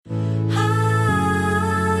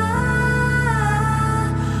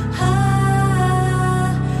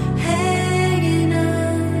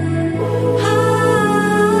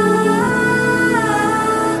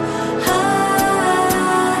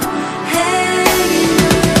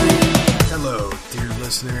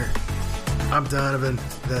I'm Donovan.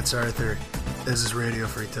 That's Arthur. This is Radio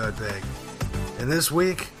Free Toad Bag. And this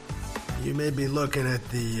week, you may be looking at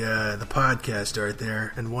the podcast art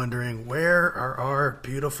there and wondering, where are our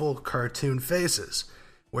beautiful cartoon faces?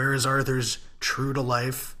 Where is Arthur's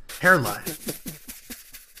true-to-life hairline?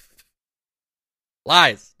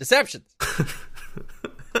 Lies. Deceptions.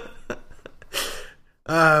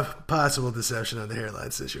 Possible deception on the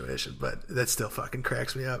hairline situation, but that still fucking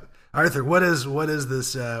cracks me up. Arthur, what is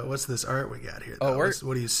this? What's this art we got here? Though?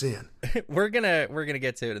 What are you seeing? We're gonna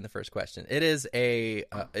get to it in the first question. It is a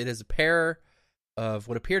pair of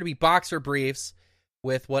what appear to be boxer briefs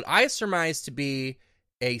with what I surmise to be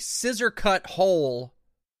a scissor cut hole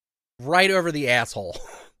right over the asshole.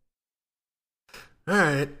 All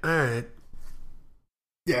right.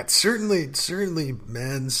 Yeah, it's certainly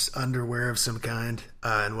men's underwear of some kind,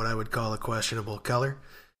 in what I would call a questionable color,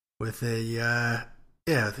 with a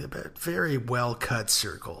very well cut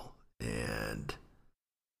circle, and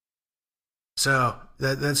so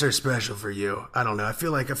that's our special for you. I don't know. I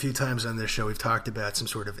feel like a few times on this show we've talked about some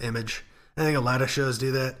sort of image. I think a lot of shows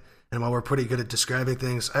do that, and while we're pretty good at describing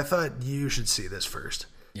things, I thought you should see this first.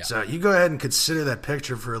 Yeah. So you go ahead and consider that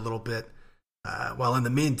picture for a little bit. While in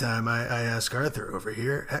the meantime, I ask Arthur over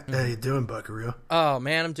here, how you doing, Buckaroo? Oh,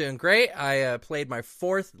 man, I'm doing great. I played my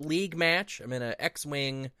 4th league match. I'm in an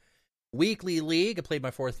X-Wing weekly league. I played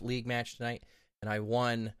my 4th league match tonight, and I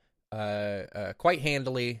won quite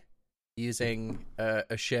handily using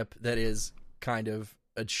a ship that is kind of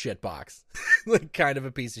a shit box. Like, kind of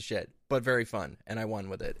a piece of shit, but very fun, and I won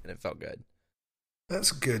with it, and it felt good.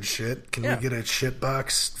 That's good shit. Can we get a shit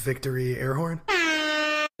box victory air horn?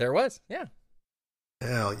 There was, yeah.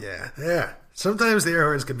 Hell yeah. Yeah. Sometimes the air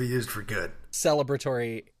horns can be used for good.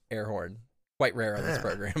 Celebratory air horn. Quite rare on this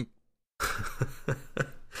program.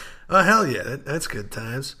 Oh, hell yeah. That's good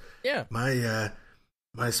times. Yeah. My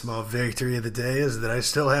small victory of the day is that I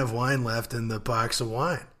still have wine left in the box of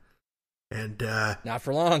wine. And not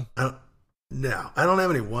for long. No. I don't have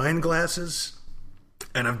any wine glasses.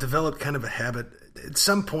 And I've developed kind of a habit. At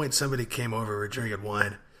some point, somebody came over, we were drinking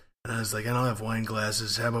wine. And I was like, I don't have wine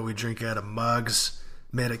glasses. How about we drink out of mugs?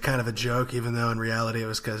 Made it kind of a joke, even though in reality it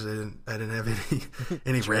was because I didn't have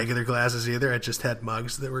any regular glasses either. I just had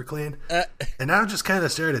mugs that were clean. And now I've just kind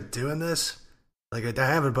of started doing this. Like, I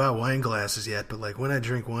haven't bought wine glasses yet, but like when I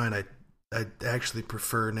drink wine, I actually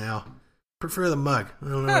prefer the mug. I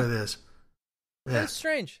don't know what it is. Yeah. That's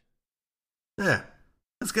strange. Yeah,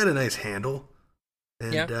 it's got a nice handle.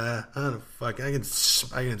 And I don't know, fuck, I can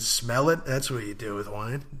smell it. That's what you do with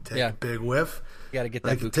wine. Take a big whiff. You got to get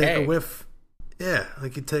that bouquet. Take a whiff. Yeah,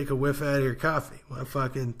 like you take a whiff out of your coffee. What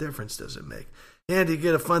fucking difference does it make? And you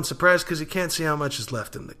get a fun surprise because you can't see how much is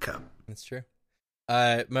left in the cup. That's true.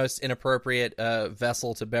 Most inappropriate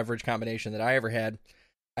vessel to beverage combination that I ever had.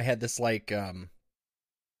 I had this like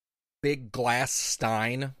big glass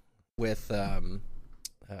stein with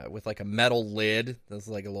like a metal lid. That's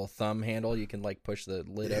like a little thumb handle. You can like push the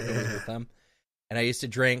lid open with your thumb. And I used to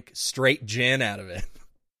drink straight gin out of it.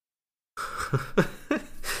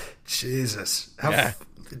 Jesus.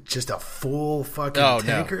 Just a full fucking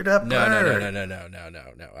tankard up there?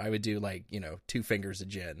 No. I would do like, 2 fingers of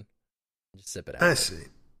gin. And just sip it out. I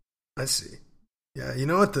see. Yeah, you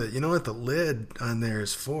know what the lid on there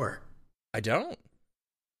is for? I don't.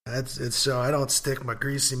 It's so I don't stick my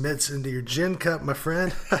greasy mitts into your gin cup, my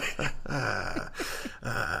friend. I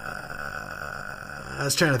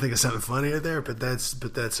was trying to think of something funnier there, but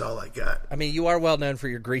that's all I got. I mean, you are well known for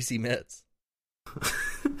your greasy mitts.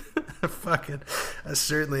 I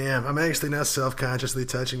certainly am. I'm actually now self-consciously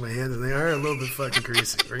touching my hands, and they are a little bit fucking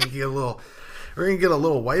greasy. We're gonna get a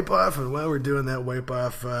little wipe off, and while we're doing that wipe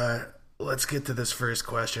off, let's get to this first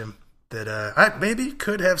question that maybe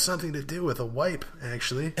could have something to do with a wipe,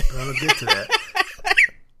 actually. But I'll get to that.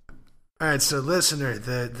 All right, so listener,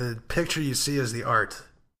 the picture you see is the art.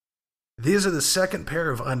 These are the second pair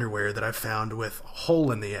of underwear that I found with a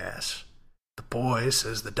hole in the ass. The boy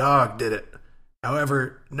says the dog did it.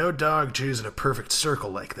 However, no dog chews in a perfect circle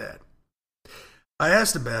like that. I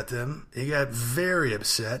asked about them. He got very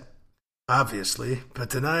upset, obviously, but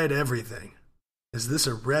denied everything. Is this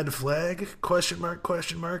a red flag? Question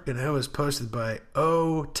mark. And it was posted by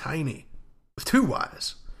Oh Tiny with 2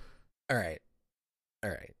 Y's. All right.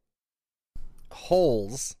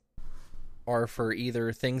 Holes are for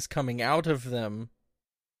either things coming out of them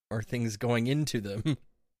or things going into them.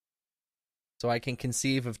 So I can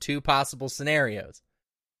conceive of 2 possible scenarios.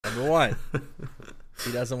 Number 1,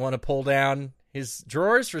 he doesn't want to pull down his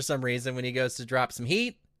drawers for some reason when he goes to drop some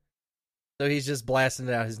heat. So he's just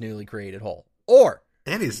blasting out his newly created hole. Or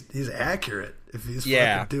And he's accurate if he's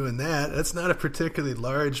Yeah. fucking doing that. That's not a particularly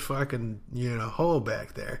large fucking, hole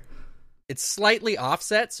back there. It's slightly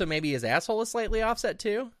offset, so maybe his asshole is slightly offset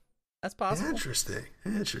too. That's possible. Interesting.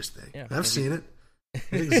 Yeah, I've seen it.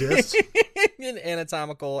 It exists. An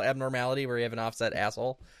anatomical abnormality where you have an offset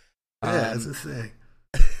asshole. Yeah, it's a thing.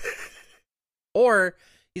 Or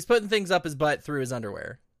he's putting things up his butt through his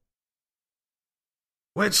underwear.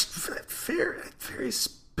 Which, very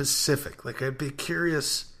specific. Like, I'd be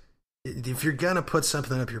curious, if you're gonna put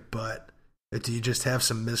something up your butt, do you just have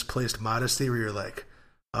some misplaced modesty where you're like,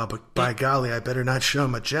 oh, but by golly, I better not show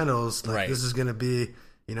my genitals. Like, right. This is gonna be,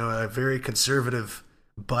 a very conservative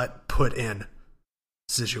butt put in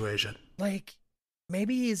situation. Like,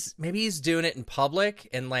 maybe he's doing it in public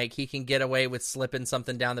and like he can get away with slipping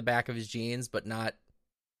something down the back of his jeans, but that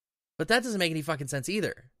doesn't make any fucking sense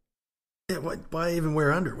either. Yeah, why even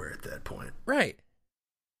wear underwear at that point? Right.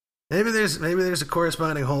 Maybe there's a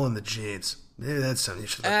corresponding hole in the jeans. Maybe that's something you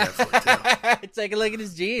should look out for too. Take a look at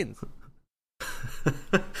his jeans.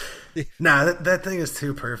 Nah, that thing is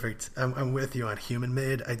too perfect. I'm with you on human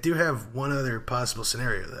made. I do have one other possible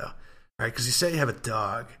scenario though. Right, because you say you have a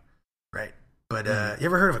dog, right? But you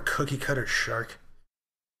ever heard of a cookie cutter shark?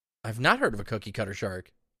 I've not heard of a cookie cutter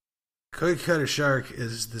shark. Cookie cutter shark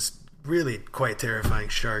is this really quite terrifying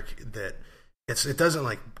shark that it doesn't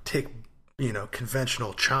like take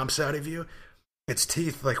conventional chomps out of you. Its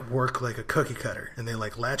teeth like work like a cookie cutter, and they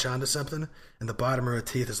like latch onto something, and the bottom row of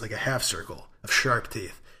teeth is like a half circle of sharp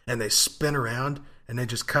teeth, and they spin around, and they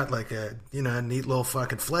just cut like a a neat little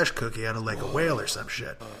fucking flesh cookie out of like a whale or some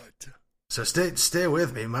shit. So stay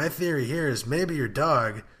with me. My theory here is maybe your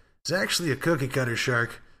dog is actually a cookie cutter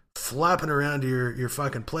shark flopping around your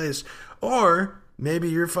fucking place, or maybe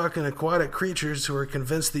you're fucking aquatic creatures who are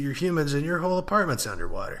convinced that you're humans and your whole apartment's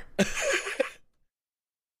underwater.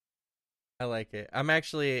 I like it.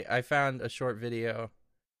 I found a short video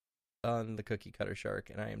on the cookie cutter shark,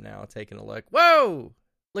 and I am now taking a look. Whoa!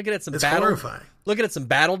 Looking at some horrifying. Looking at some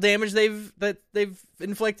battle damage they've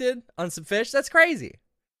inflicted on some fish. That's crazy.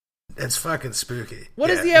 It's fucking spooky. What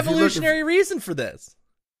is the evolutionary reason for this?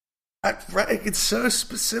 Right, it's so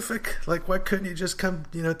specific. Like, why couldn't you just come,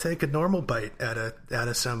 take a normal bite out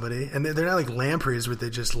of somebody? And they're not like lampreys where they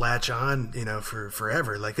just latch on, for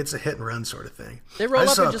forever. Like, it's a hit and run sort of thing. They roll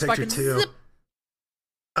up and just fucking zip.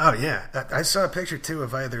 Oh yeah, I saw a picture too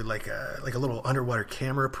of either like a little underwater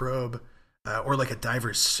camera probe, or like a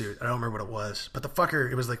diver's suit. I don't remember what it was, but the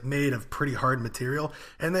fucker, it was like made of pretty hard material,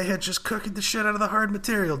 and they had just cooked the shit out of the hard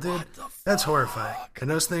material, dude. That's horrifying. And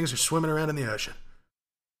those things are swimming around in the ocean.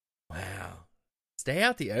 Wow. Stay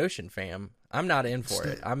out the ocean, fam. I'm not in for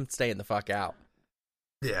it. I'm staying the fuck out.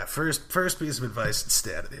 Yeah, first piece of advice,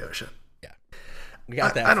 stay out of the ocean. Yeah. We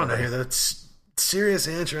got that. I don't know here, though. Serious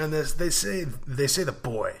answer on this. They say the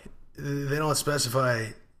boy. They don't specify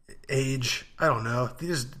age. I don't know.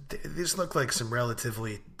 These look like some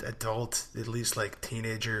relatively adult, at least like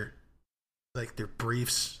teenager, like they're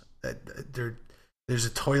briefs. There's a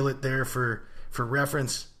toilet there for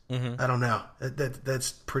reference. Mm-hmm. I don't know.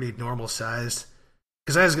 That's pretty normal sized.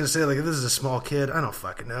 Because I was gonna say, like, if this is a small kid, I don't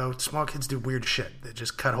fucking know. Small kids do weird shit. They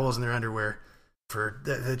just cut holes in their underwear.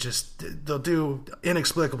 They'll do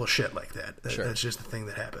inexplicable shit like that. Sure. That's just the thing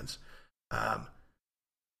that happens. But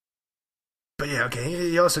yeah, okay.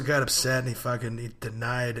 He also got upset and he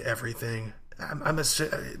denied everything.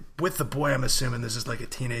 With the boy, I'm assuming this is like a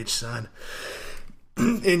teenage son.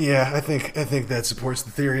 And yeah, I think that supports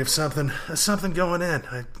the theory of something going in.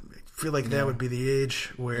 I feel like that would be the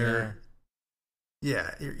age where,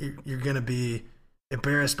 you're gonna be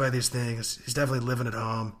embarrassed by these things. He's definitely living at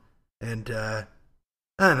home, and I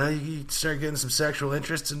don't know. You start getting some sexual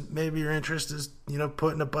interests, and maybe your interest is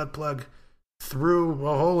putting a butt plug through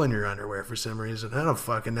a hole in your underwear for some reason. I don't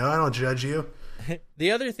fucking know. I don't judge you.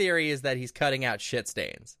 The other theory is that he's cutting out shit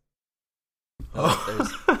stains.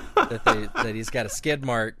 Oh. That he's got a skid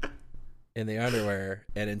mark in the underwear,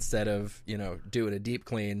 and instead of doing a deep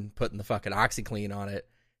clean, putting the fucking OxyClean on it,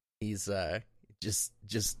 he's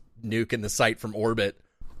just nuking the site from orbit.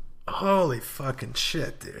 Holy fucking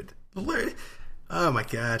shit, dude! Oh my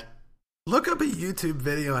god! Look up a YouTube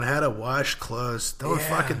video on how to wash clothes. Don't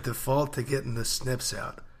fucking default to getting the snips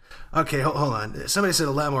out. Okay, hold on. Somebody said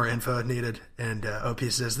a lot more info needed, and OP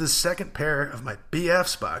says this second pair of my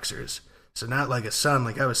BF's boxers. So not like a son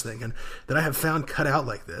like I was thinking, that I have found cut out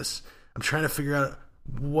like this. I'm trying to figure out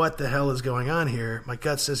what the hell is going on here. My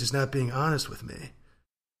gut says he's not being honest with me.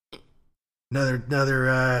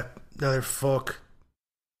 Another folk,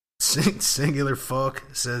 singular folk,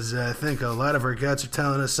 says, I think a lot of our guts are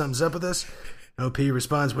telling us something's up with this. OP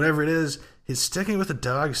responds, whatever it is, he's sticking with the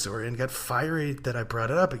dog story and got fiery that I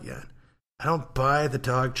brought it up again. I don't buy the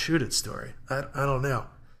dog chewed it story. I don't know.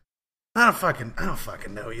 I don't fucking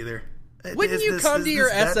know either. Wouldn't you come to your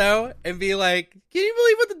SO and be like, can you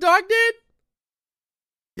believe what the dog did?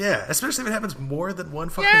 Yeah, especially if it happens more than one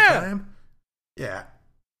fucking time. Yeah.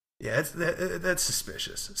 Yeah, that's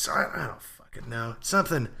suspicious. So I don't fucking know.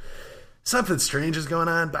 Something strange is going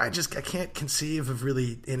on, but I can't conceive of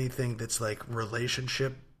really anything that's like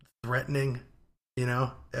relationship threatening, you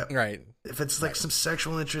know? Right. If it's like some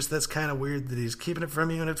sexual interest, that's kind of weird that he's keeping it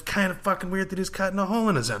from you, and it's kind of fucking weird that he's cutting a hole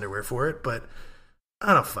in his underwear for it, but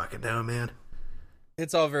I don't fucking know, man.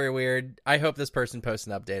 It's all very weird. I hope this person posts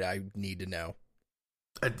an update. I need to know.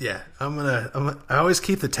 Yeah, I always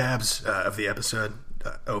keep the tabs of the episode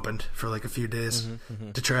opened for like a few days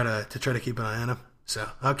to try to keep an eye on them. So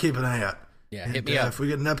I'll keep an eye out. Yeah, and, hit me up if we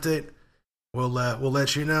get an update. We'll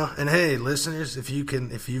let you know. And hey, listeners, if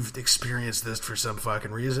you've experienced this for some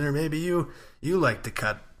fucking reason, or maybe you like to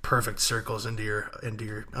cut perfect circles into your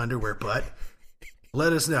underwear butt,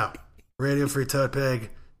 let us know.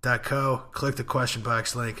 RadioFreeToteBag.co. Click the question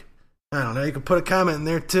box link. I don't know. You can put a comment in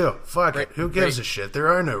there too. Fuck it. Who gives a shit? There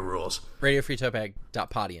are no rules.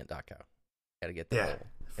 RadioFreeToteBag.podiant.co. Gotta get the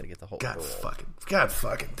whole. God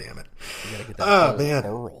fucking damn it. You gotta get that man.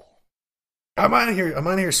 Earl. I'm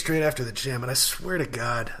on here straight after the gym, and I swear to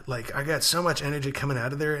God, like, I got so much energy coming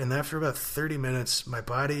out of there, and after about 30 minutes, my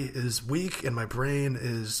body is weak and my brain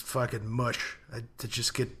is fucking mush. I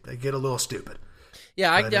get a little stupid.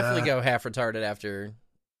 Yeah, I definitely go half retarded after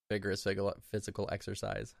vigorous physical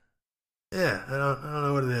exercise. Yeah, I don't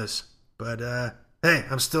know what it is, but hey,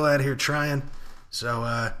 I'm still out here trying.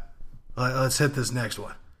 So let's hit this next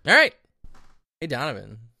one. All right. Hey,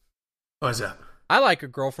 Donovan. What's up? I like a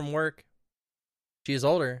girl from work. She is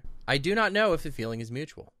older. I do not know if the feeling is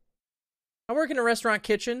mutual. I work in a restaurant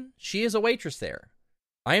kitchen. She is a waitress there.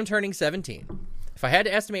 I am turning 17. If I had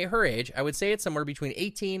to estimate her age, I would say it's somewhere between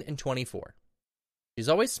 18 and 24. She's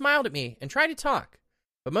always smiled at me and tried to talk,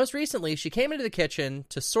 but most recently she came into the kitchen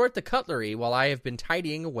to sort the cutlery while I have been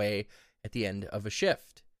tidying away at the end of a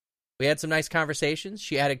shift. We had some nice conversations.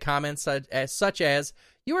 She added comments such as,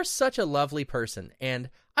 "You are such a lovely person, and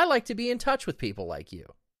I like to be in touch with people like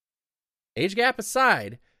you." Age gap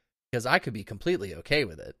aside, because I could be completely okay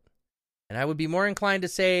with it, and I would be more inclined to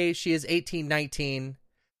say she is 18, 19.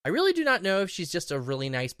 I really do not know if she's just a really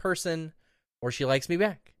nice person or she likes me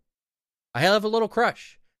back. I have a little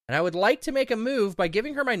crush, and I would like to make a move by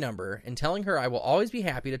giving her my number and telling her I will always be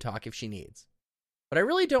happy to talk if she needs. But I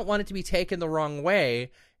really don't want it to be taken the wrong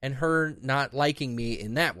way and her not liking me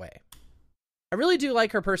in that way. I really do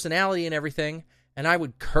like her personality and everything, and I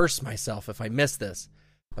would curse myself if I missed this,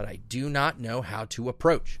 but I do not know how to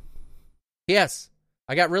approach. P.S.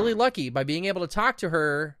 I got really lucky by being able to talk to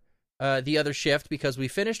her the other shift because we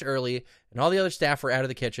finished early and all the other staff were out of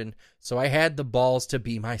the kitchen, so I had the balls to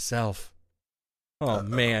be myself. Oh,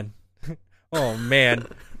 man. Oh, man.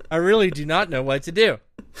 I really do not know what to do.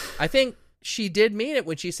 I think she did mean it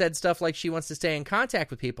when she said stuff like she wants to stay in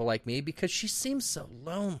contact with people like me because she seems so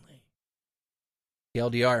lonely.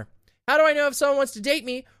 TLDR. How do I know if someone wants to date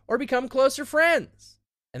me or become closer friends?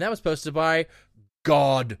 And that was posted by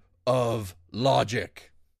God of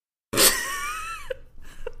Logic.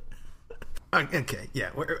 Okay,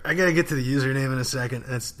 yeah, I gotta get to the username in a second.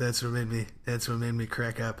 That's what made me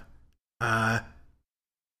crack up. But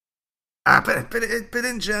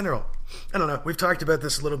in general, I don't know. We've talked about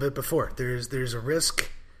this a little bit before. There's a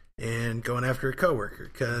risk in going after a coworker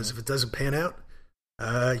because if it doesn't pan out,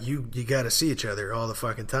 you got to see each other all the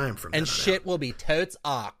fucking time from and shit will be totes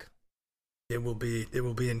awk. It will be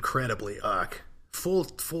incredibly awk. Full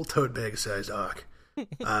tote bag sized awk.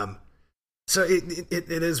 So it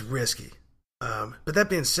is risky. But that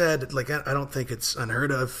being said, like I don't think it's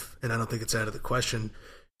unheard of, and I don't think it's out of the question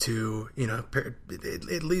to, you know,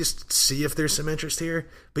 at least see if there's some interest here.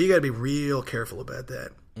 But you got to be real careful about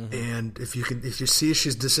that. Mm-hmm. And if you see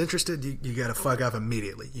she's disinterested, you got to fuck off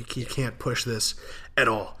immediately. You can't push this at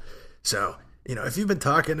all. So, you know, if you've been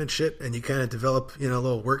talking and shit, and you kind of develop, you know, a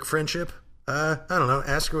little work friendship, I don't know,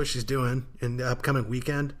 ask her what she's doing in the upcoming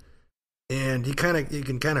weekend. And you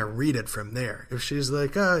can kind of read it from there. If she's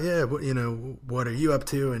like, oh yeah, you know, what are you up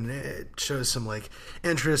to? And it shows some like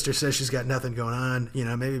interest, or says she's got nothing going on, you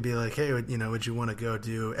know, maybe be like, hey, you know, would you want to go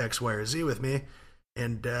do X, Y, or Z with me?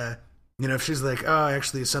 And you know, if she's like, oh,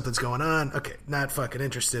 actually something's going on, okay, not fucking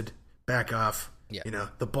interested, back off. Yeah. You know,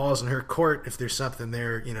 the ball's in her court. If there's something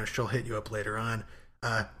there, you know, she'll hit you up later on.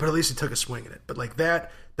 but at least he took a swing at it. But like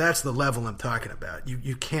that's the level I'm talking about.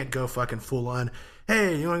 You can't go fucking full on,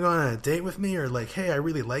 hey, you want to go on a date with me? Or like, hey, I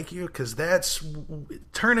really like you. Because that's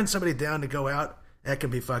turning somebody down to go out. That can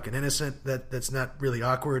be fucking innocent. That's not really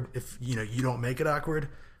awkward if, you don't make it awkward.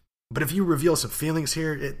 But if you reveal some feelings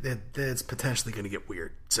here, it's potentially going to get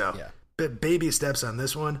weird. So baby steps on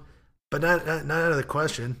this one. But not out of the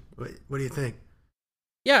question. What do you think?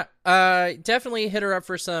 Yeah, definitely hit her up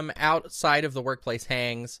for some outside of the workplace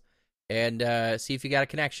hangs and see if you got a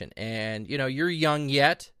connection. And, you're young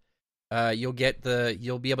yet. You'll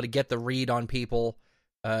be able to get the read on people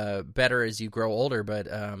better as you grow older.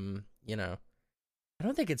 But, I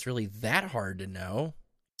don't think it's really that hard to know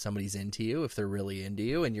if somebody's into you, if they're really into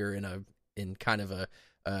you, and you're in kind of a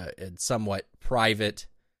somewhat private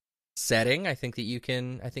setting. I think that you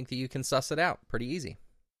can suss it out pretty easy.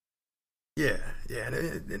 Yeah,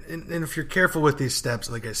 and if you're careful with these steps,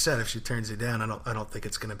 like I said, if she turns you down, I don't think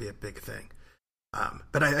it's going to be a big thing.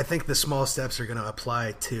 But I think the small steps are going to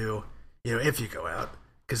apply to, if you go out,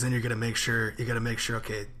 because then you're going to make sure,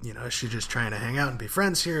 okay, is she just trying to hang out and be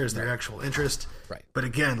friends here? Is there actual interest? Right. But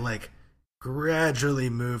again, like, gradually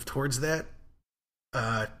move towards that.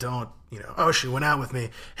 Don't, oh, she went out with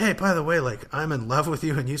me. Hey, by the way, like, I'm in love with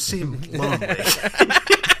you and you seem lonely.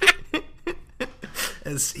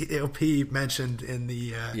 As LP mentioned in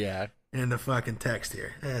the in the fucking text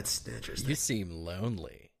here. That's interesting. You seem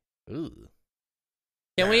lonely. Ooh.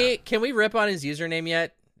 Can we rip on his username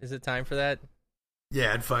yet? Is it time for that?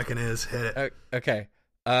 Yeah, it fucking is. Hit it. Okay.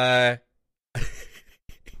 I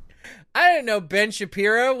didn't know Ben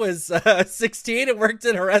Shapiro was 16 and worked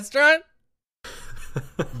in a restaurant.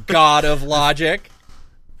 God of logic.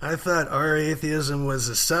 I thought our atheism was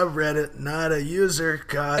a subreddit, not a user.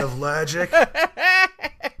 God of logic. I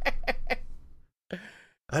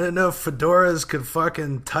didn't know fedoras could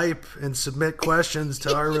fucking type and submit questions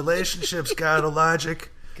to our relationships. God of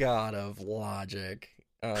logic. God of logic.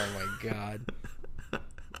 Oh my god.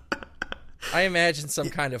 I imagine some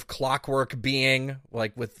kind of clockwork being,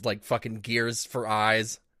 like with like fucking gears for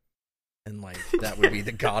eyes, and like that would be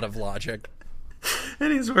the God of logic.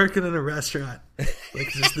 And he's working in a restaurant, like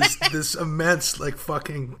just this immense, like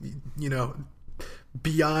fucking,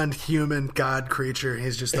 beyond human god creature.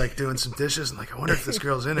 He's just like doing some dishes and like, I wonder if this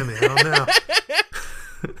girl's into me. I don't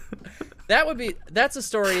know. That's a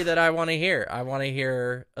story that I want to hear. I want to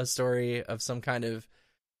hear a story of some kind of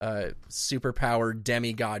superpowered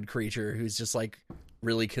demigod creature who's just like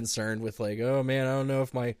really concerned with like, oh man, I don't know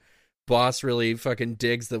if my boss really fucking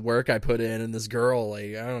digs the work I put in, and this girl,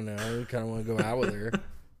 like, I don't know, I kind of want to go out with her.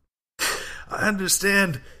 I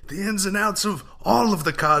understand the ins and outs of all of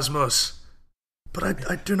the cosmos, but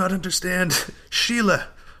I do not understand Sheila,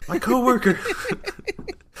 my coworker.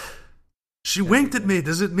 She winked at me.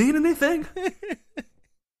 Does it mean anything?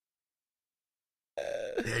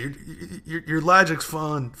 Yeah, your logic's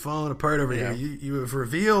falling apart over here. You have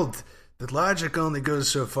revealed that logic only goes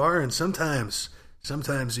so far, and sometimes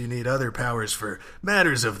you need other powers for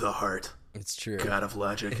matters of the heart. It's true. God of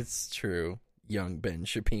logic. It's true. Young Ben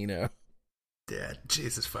Shapiro. Yeah,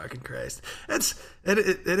 Jesus fucking Christ.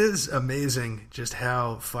 It is amazing just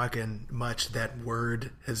how fucking much that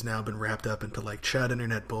word has now been wrapped up into like chud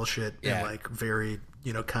internet bullshit and like very,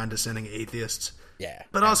 condescending atheists. Yeah.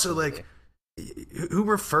 But also like who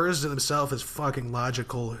refers to themselves as fucking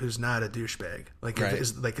logical who's not a douchebag? Like, right.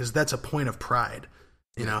 Is that's a point of pride,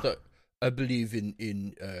 I believe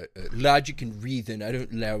in logic and reason. I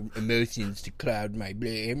don't allow emotions to cloud my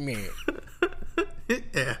blame.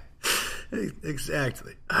 Yeah,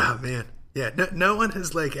 exactly. Oh, man. Yeah, no one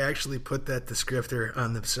has, like, actually put that descriptor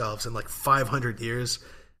on themselves in, like, 500 years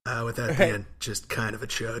with that being just kind of a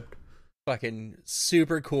chud. Fucking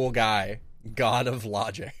super cool guy. God of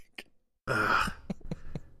logic.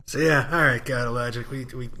 So yeah, all right, God of logic.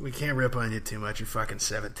 We can't rip on you too much. You're fucking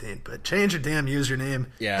 17, but change your damn username.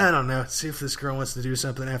 Yeah, I don't know. See if this girl wants to do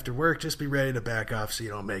something after work. Just be ready to back off so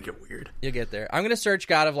you don't make it weird. You'll get there. I'm gonna search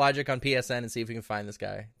God of Logic on PSN and see if we can find this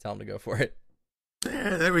guy. Tell him to go for it.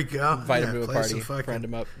 Yeah, there we go. Invite him to a party. Friend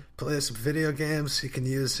him up. Play some video games. He can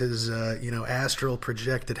use his astral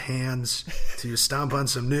projected hands to stomp on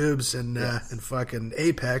some noobs and fucking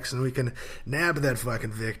Apex, and we can nab that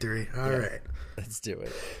fucking victory. All right. Let's do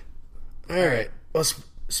it. All right. Well,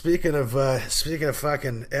 speaking of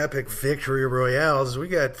fucking epic victory royales, we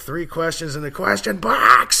got 3 questions in the question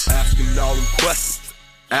box. Asking all them questions.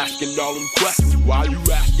 Asking all them questions. Why you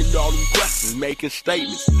asking all them questions? Making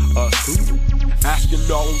statements.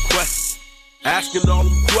 Asking all them questions. Asking all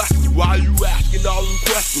them questions. Why you asking all them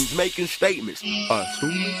questions? Making statements.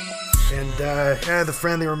 And the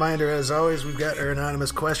friendly reminder, as always, we've got our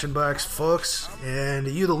anonymous question box, folks. And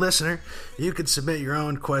you, the listener, you can submit your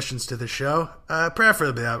own questions to the show,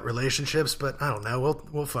 preferably about relationships. But I don't know,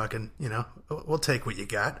 we'll fucking, we'll take what you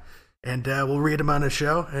got, and we'll read them on the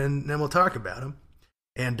show, and then we'll talk about them.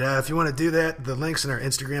 And if you want to do that, the link's in our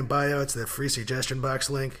Instagram bio. It's the free suggestion box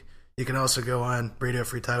link. You can also go on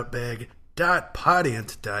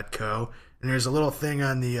radiofreetoutbag.podiant.co, and there's a little thing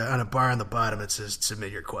on a bar on the bottom that says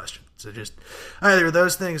submit your question. So just either of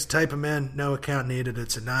those things, type them in. No account needed.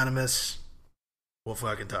 It's anonymous. We'll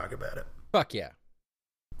fucking talk about it. Fuck yeah.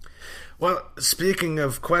 Well, speaking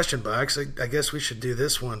of question box, I guess we should do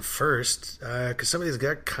this one first, because somebody's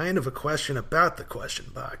got kind of a question about the question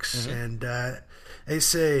box. Mm-hmm. And they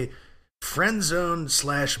say, friend zone /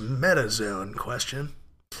 meta zone question.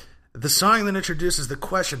 The song that introduces the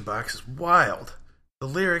question box is wild. The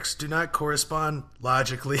lyrics do not correspond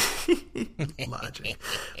logically.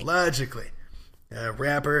 Logically.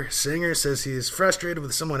 Rapper, singer says he is frustrated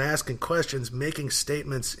with someone asking questions, making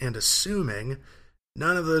statements, and assuming.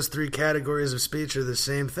 None of those three categories of speech are the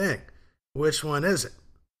same thing. Which one is it?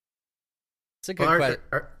 It's a good question.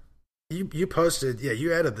 You posted,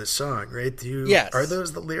 you added the song, right? Yes. Are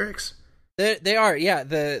those the lyrics? They are, yeah.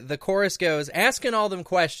 The chorus goes, asking all them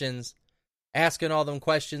questions,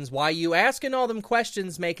 why you asking all them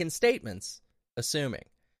questions, making statements, assuming.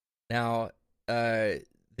 Now, let's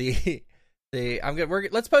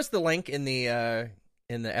post the link in the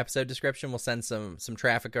episode description. We'll send some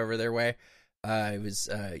traffic over their way. It was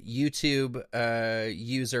YouTube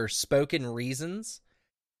user Spoken Reasons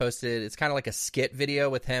posted. It's kind of like a skit video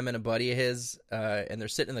with him and a buddy of his, and they're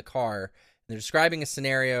sitting in the car and they're describing a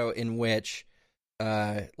scenario in which,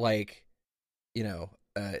 a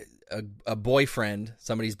boyfriend,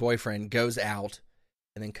 somebody's boyfriend, goes out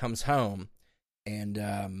and then comes home, and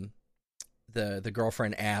the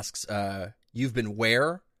girlfriend asks, "You've been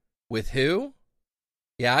where? With who?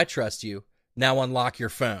 Yeah, I trust you. Now unlock your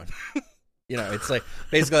phone." It's like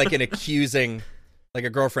basically like an accusing, like a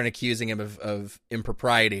girlfriend accusing him of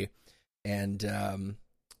impropriety, and the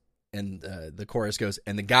chorus goes,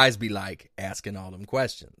 and the guys be like, asking all them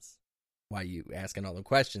questions. Why you asking all them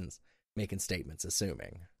questions, making statements,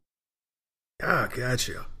 assuming. Oh, got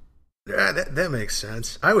you. Yeah, that makes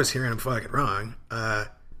sense. I was hearing him fucking wrong. I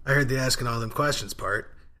heard the asking all them questions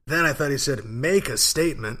part. Then I thought he said make a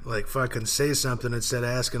statement, like fucking say something instead of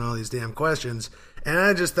asking all these damn questions. And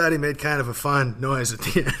I just thought he made kind of a fun noise at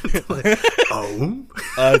the end. Like, oh.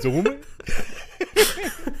 It's a woman?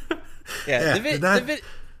 Yeah, the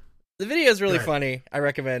video is really funny. I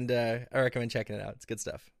recommend checking it out. It's good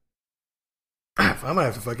stuff. I might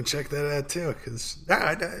have to fucking check that out too, because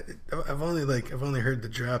I've only heard the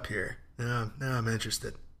drop here. Now I'm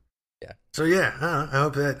interested. Yeah. So I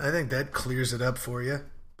think that clears it up for you.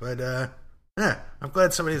 But I'm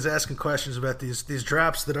glad somebody's asking questions about these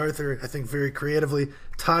drops that Arthur, I think, very creatively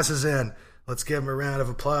tosses in. Let's give him a round of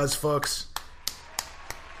applause, folks.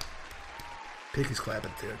 Piggy's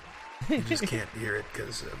clapping too. You just can't hear it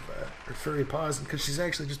because of her furry paws, and because she's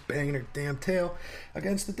actually just banging her damn tail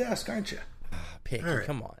against the desk, aren't you? Piggy, right.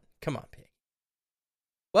 Come on, Piggy.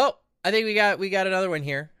 Well, I think we got another one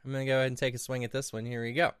here. I'm gonna go ahead and take a swing at this one. Here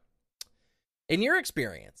we go. In your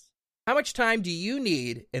experience, how much time do you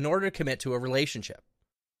need in order to commit to a relationship?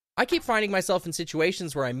 I keep finding myself in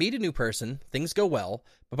situations where I meet a new person, things go well,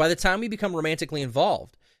 but by the time we become romantically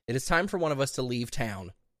involved, it is time for one of us to leave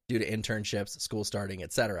town due to internships, school starting,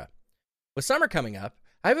 etc. With summer coming up,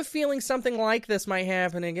 I have a feeling something like this might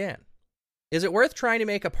happen again. Is it worth trying to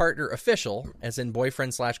make a partner official, as in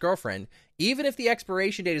boyfriend/girlfriend, even if the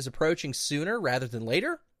expiration date is approaching sooner rather than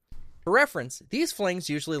later? For reference, these flings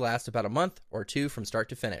usually last about a month or two from start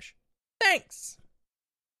to finish. Thanks!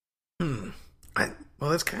 Well,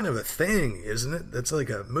 that's kind of a thing, isn't it? That's like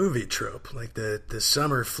a movie trope, like the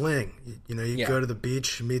summer fling. You go to the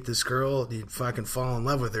beach, you meet this girl, you fucking fall in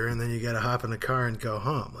love with her, and then you gotta hop in the car and go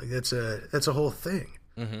home. Like that's a whole thing.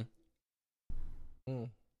 Mm-hmm.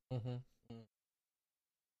 Mm-hmm.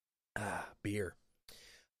 Beer.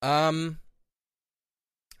 How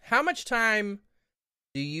much time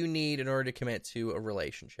do you need in order to commit to a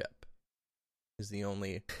relationship? Is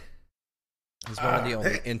one of the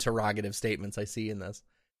only interrogative statements I see in this.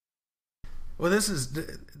 Well, this is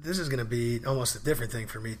going to be almost a different thing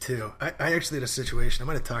for me too. I actually had a situation. I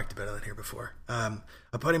might have talked about it on here before. A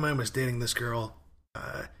buddy of mine was dating this girl.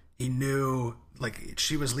 He knew, like,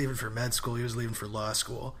 she was leaving for med school. He was leaving for law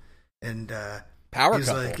school, and power he's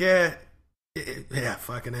couple. Like, yeah,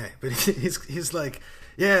 fucking A. But he's like,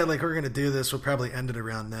 yeah, like we're gonna do this. We'll probably end it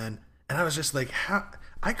around then. And I was just like, how?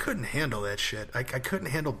 I couldn't handle that shit. I couldn't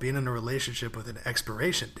handle being in a relationship with an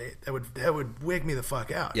expiration date. That would wig me the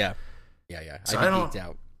fuck out. Yeah. So I'd be geeked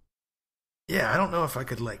out. Yeah, I don't know if I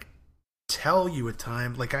could like tell you a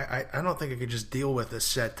time. Like I don't think I could just deal with a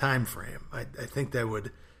set time frame. I think that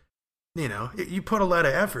would, you put a lot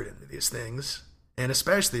of effort into these things, and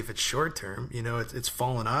especially if it's short term, it's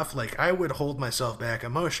fallen off. Like I would hold myself back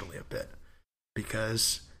emotionally a bit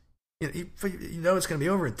because you know it's going to be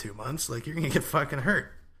over in 2 months. Like you're going to get fucking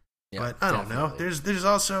hurt. Yeah, but I don't know. There's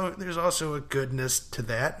also a goodness to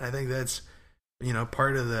that. I think that's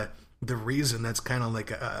part of the reason that's kind of like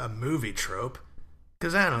a movie trope,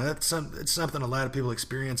 because I don't know, it's something a lot of people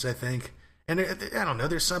experience, I think, and I don't know,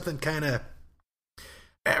 there's something kind of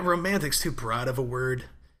romantic's too broad of a word.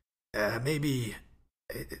 Maybe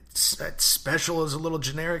it's special is a little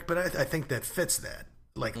generic, but I think that fits that.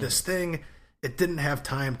 Like this thing, it didn't have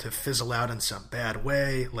time to fizzle out in some bad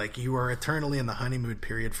way. Like you were eternally in the honeymoon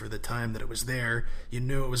period for the time that it was there. You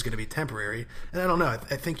knew it was going to be temporary. And I don't know, I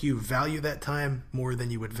think you value that time more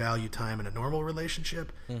than you would value time in a normal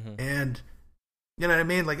relationship. Mm-hmm. And you know what I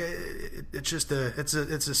mean? Like it's just it's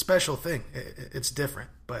a special thing. It's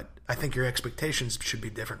different, but I think your expectations should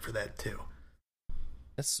be different for that too.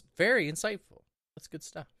 That's very insightful. That's good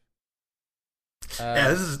stuff. Yeah,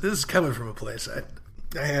 this is coming from a place.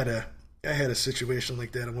 I had a situation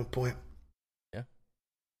like that at one point. Yeah.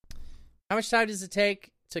 How much time does it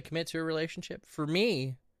take to commit to a relationship? For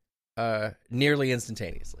me, nearly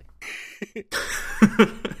instantaneously.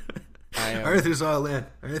 Arthur's all in.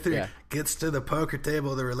 Arthur gets to the poker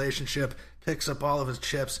table of the relationship, picks up all of his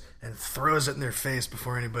chips, and throws it in their face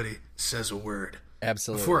before anybody says a word.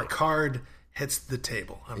 Absolutely. Before a card hits the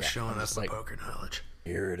table. I'm showing us my poker knowledge.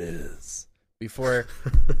 Here it is. Before...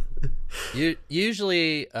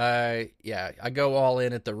 Usually, I go all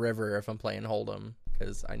in at the river if I'm playing Hold'em,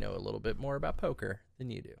 because I know a little bit more about poker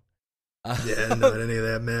than you do. Yeah, I didn't know what any of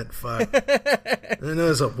that meant. Fuck. I didn't know it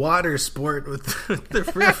was a water sport with the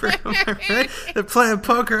river. Right? They're playing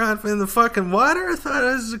poker in the fucking water? I thought it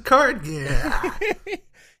was a card game.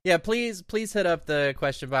 Yeah, please hit up the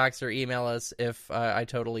question box or email us if I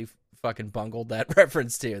totally fucking bungled that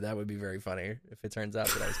reference too. That would be very funny if it turns out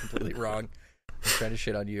that I was completely wrong. I'm trying to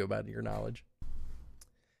shit on you about your knowledge.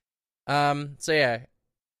 So yeah,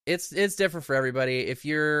 it's different for everybody. If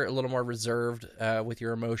you're a little more reserved with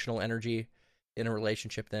your emotional energy in a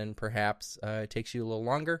relationship, then perhaps it takes you a little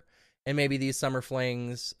longer, and maybe these summer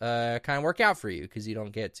flings kind of work out for you because you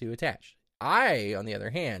don't get too attached. I, on the other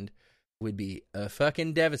hand, would be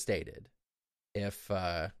fucking devastated if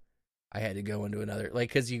I had to go into another, like,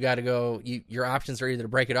 because you got to go. Your options are either to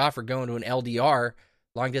break it off or go into an LDR.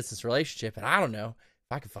 Long distance relationship, and I don't know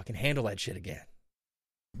if I could fucking handle that shit again.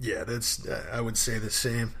 Yeah, that's I would say the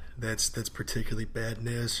same. That's particularly bad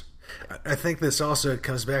news. I think this also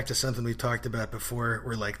comes back to something we've talked about before,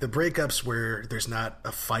 where like the breakups where there's not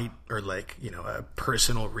a fight or like a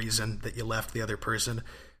personal reason that you left the other person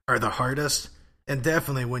are the hardest. And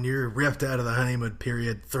definitely when you're ripped out of the honeymoon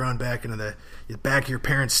period, thrown back into the back of your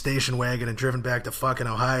parents' station wagon and driven back to fucking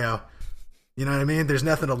Ohio. You know what I mean? There's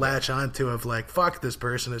nothing to latch onto of like, fuck this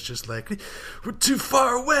person. It's just like, we're too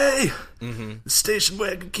far away. Mm-hmm. The station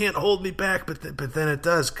wagon can't hold me back, but then it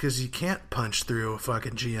does, because you can't punch through a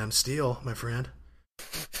fucking GM steel, my friend.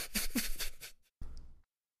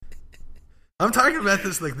 I'm talking about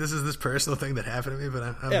this like this is this personal thing that happened to me, but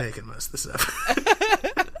I'm making most of this up.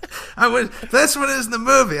 That's what it is in the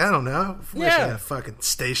movie. I don't know. I wish I had a fucking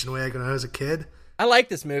station wagon when I was a kid. I like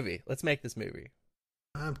this movie. Let's make this movie.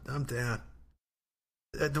 I'm down.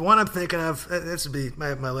 The one I'm thinking of, this would be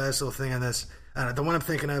my last little thing on this. The one I'm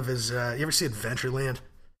thinking of is, you ever see Adventureland?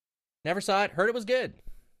 Never saw it. Heard it was good.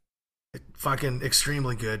 Fucking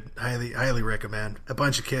extremely good. Highly recommend. A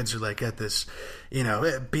bunch of kids are like at this,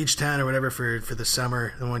 beach town or whatever for the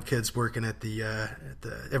summer. And one kid's working at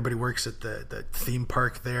everybody works at the theme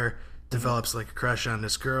park there. Develops like a crush on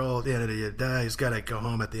this girl. He's got to go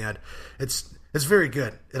home at the end. It's very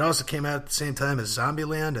good. It also came out at the same time as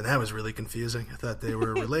Zombieland, and that was really confusing. I thought they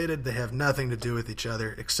were related. They have nothing to do with each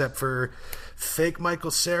other, except for fake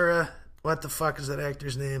Michael Cera. What the fuck is that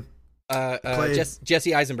actor's name?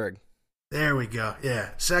 Jesse Eisenberg. There we go.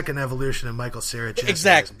 Yeah. Second evolution of Michael Cera.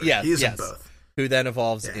 Exactly. Yes. He's in both. Who then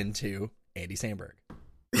evolves into Andy Samberg.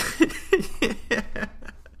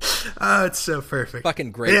 Oh, it's so perfect.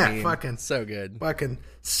 Fucking great name. Fucking so good. Fucking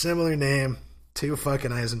similar name. Two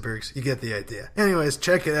fucking Eisenbergs. You get the idea. Anyways,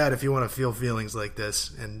 check it out if you want to feel feelings like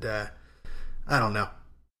this. And, I don't know.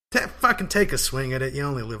 Fucking take a swing at it. You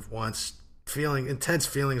only live once. Intense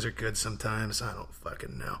feelings are good sometimes. I don't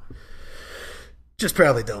fucking know. Just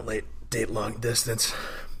probably don't date long distance.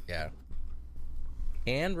 Yeah.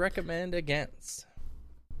 and recommend against?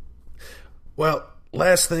 Well,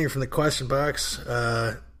 last thing from the question box.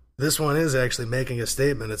 This one is actually making a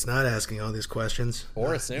statement. It's not asking all these questions.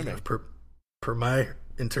 Or assuming. Per my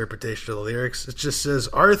interpretation of the lyrics, it just says,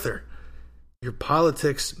 Arthur, your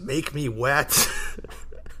politics make me wet.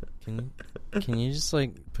 Can you just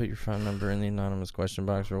like put your phone number in the anonymous question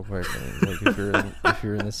box real quick? And, like, if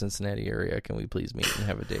you're in the Cincinnati area, can we please meet and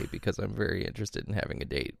have a date? Because I'm very interested in having a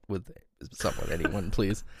date with someone, anyone,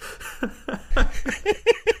 please.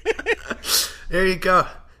 There you go.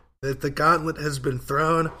 The gauntlet has been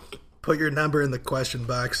thrown. Put your number in the question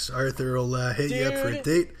box. Arthur will hit you up for a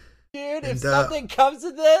date. Dude, if something comes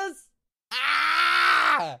of this,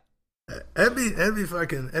 that'd be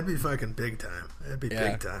fucking big time. That'd be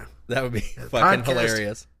big time. That would be fucking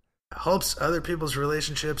hilarious. Helps other people's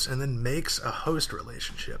relationships and then makes a host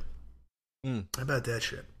relationship. How about that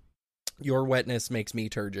shit? Your wetness makes me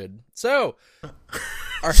turgid. So,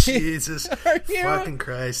 Jesus fucking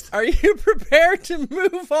Christ. Are you prepared to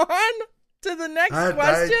move on to the next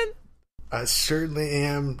question? I certainly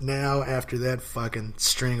am now after that fucking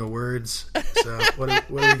string of words. So what do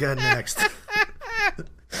we got next?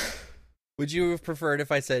 Would you have preferred if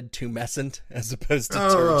I said tumescent as opposed to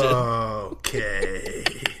turgid? Okay.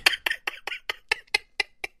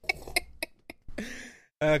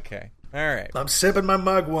 Okay. All right. I'm sipping my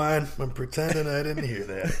mug wine. I'm pretending I didn't hear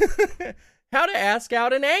that. How to ask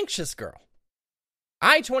out an anxious girl.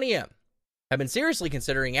 I, 20M, have been seriously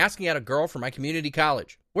considering asking out a girl from my community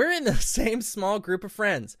college. We're in the same small group of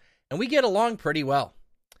friends, and we get along pretty well.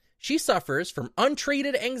 She suffers from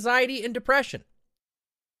untreated anxiety and depression.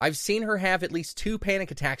 I've seen her have at least 2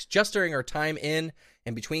 panic attacks just during our time in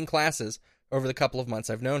and between classes over the couple of months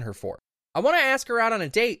I've known her for. I want to ask her out on a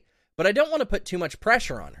date, but I don't want to put too much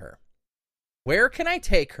pressure on her. Where can I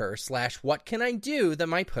take her / what can I do that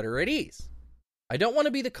might put her at ease? I don't want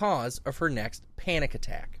to be the cause of her next panic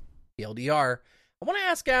attack. TLDR, I want to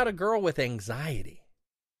ask out a girl with anxiety.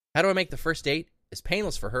 How do I make the first date as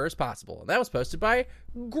painless for her as possible? And that was posted by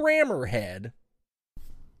Grammarhead.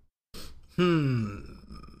 Well,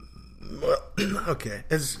 okay.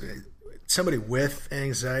 As somebody with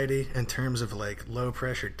anxiety in terms of like low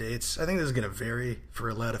pressure dates, I think this is going to vary for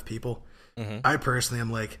a lot of people. Mm-hmm. I personally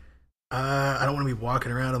am like, I don't want to be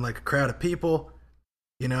walking around in like a crowd of people.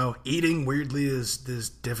 You know, eating weirdly is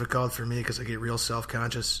difficult for me because I get real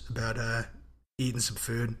self-conscious about eating some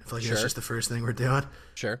food. I feel like that's just the first thing we're doing.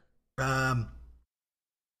 Sure. Man,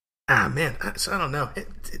 so I don't know.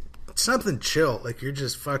 It's something chill. Like you're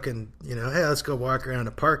just fucking, you know, hey, let's go walk around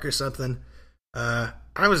a park or something.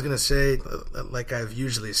 I was going to say, like I've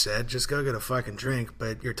usually said, just go get a fucking drink,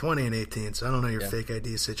 but you're 20 and 18, so I don't know your fake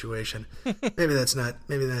ID situation. Maybe that's not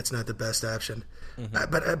the best option.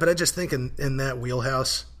 Mm-hmm. But I just think in that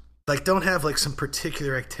wheelhouse, like don't have like some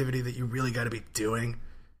particular activity that you really got to be doing.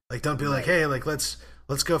 Like don't be like, hey, like let's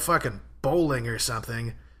go fucking bowling or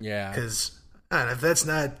something. Yeah. Because I don't know, if that's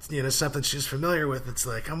not, you know, something she's familiar with, it's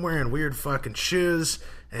like I'm wearing weird fucking shoes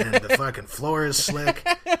and the fucking floor is slick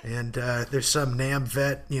and there's some NAM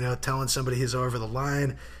vet, you know, telling somebody he's over the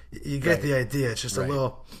line. You get the idea. It's just a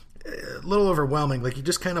little overwhelming. Like you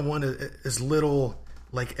just kind of want as little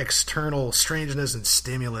like external strangeness and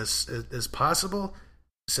stimulus as possible,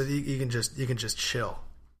 so that you can just chill.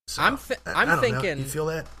 So, I'm thinking. Know. You feel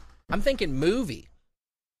that? I'm thinking movie,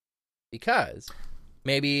 because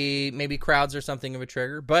maybe crowds are something of a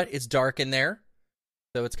trigger, but it's dark in there,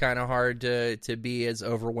 so it's kind of hard to be as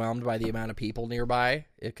overwhelmed by the amount of people nearby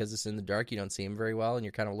because it's in the dark. You don't see them very well, and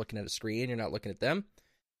you're kind of looking at a screen. You're not looking at them,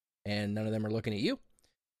 and none of them are looking at you.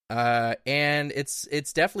 And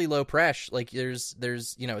it's definitely low pressure. Like there's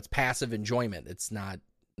you know, it's passive enjoyment. It's not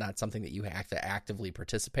something that you have to actively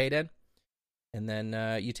participate in. And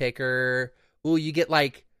then you take her. Ooh, you get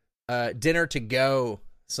like dinner to go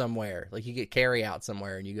somewhere. Like you get carry out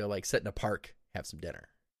somewhere, and you go like sit in a park, have some dinner.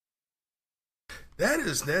 That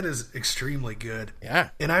is extremely good. Yeah.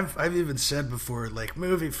 And I've even said before, like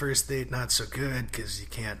movie first date not so good because you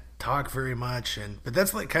can't talk very much, but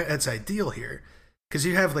that's ideal here. Because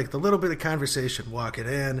you have like the little bit of conversation walking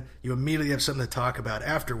in, you immediately have something to talk about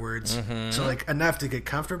afterwards. Mm-hmm. So like enough to get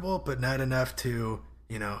comfortable, but not enough to,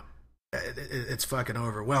 you know, it's fucking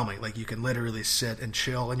overwhelming. Like you can literally sit and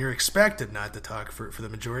chill, and you're expected not to talk for the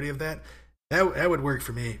majority of that. That would work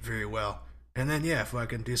for me very well. And then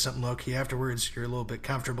fucking do something low key afterwards. You're a little bit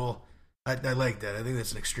comfortable. I like that. I think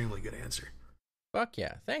that's an extremely good answer. Fuck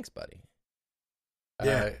yeah, thanks, buddy.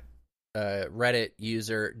 Yeah. Reddit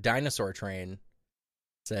user Dinosaur Train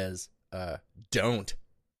says, don't.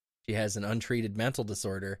 She has an untreated mental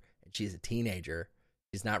disorder, and she's a teenager.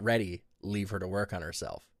 She's not ready. Leave her to work on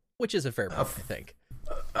herself. which is a fair point, I think.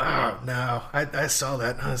 Oh, no. I saw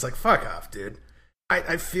that and I was like, fuck off, dude.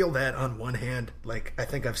 I feel that on one hand. Like, I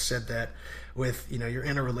think I've said that with, you're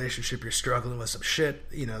in a relationship, you're struggling with some shit,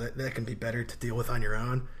 that can be better to deal with on your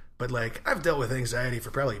own. But, like, I've dealt with anxiety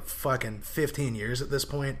for probably fucking 15 years at this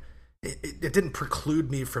point. It didn't preclude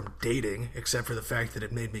me from dating, except for the fact that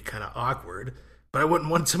it made me kind of awkward. But I wouldn't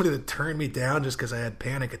want somebody to turn me down just because I had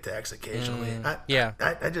panic attacks occasionally.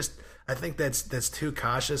 I think that's too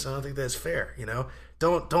cautious. I don't think that's fair,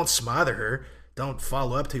 Don't smother her. Don't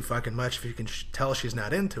follow up too fucking much if you can tell she's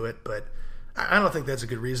not into it, but I don't think that's a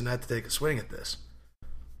good reason not to take a swing at this.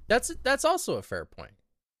 That's also a fair point.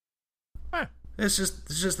 Huh. It's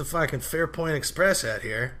just the fucking Fair Point Express out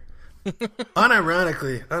here.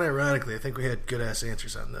 Unironically, I think we had good ass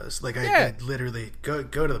answers on those. Like I literally go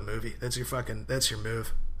to the movie. That's your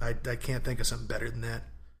move. I can't think of something better than that.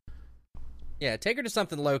 Yeah, take her to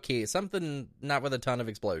something low key, something not with a ton of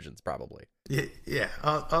explosions, probably. Yeah.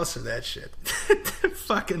 Also that shit.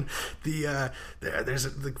 Fucking there's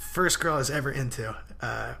the first girl I was ever into,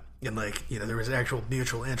 and there was actual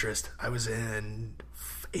mutual interest. I was in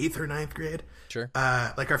 8th or 9th grade. Sure.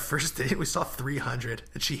 Our first date, we saw 300,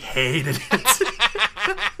 and she hated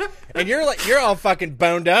it. And you're all fucking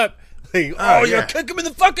boned up. Like, you're kick him in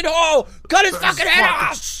the fucking hole. Cut his fucking head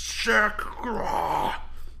off. Sick.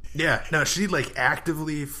 Yeah, no, she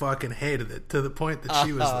actively fucking hated it to the point that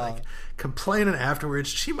she was complaining afterwards.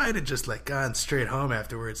 She might have just gone straight home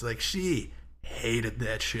afterwards. She hated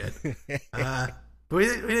that shit. But we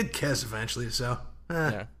did kiss eventually, so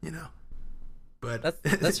But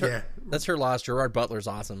that's her. That's her loss. Gerard Butler's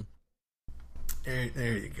awesome.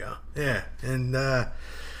 There you go. Yeah, and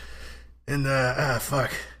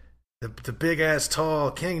fuck the big ass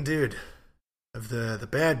tall king dude. Of the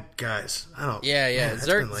bad guys. I don't. Yeah. Man,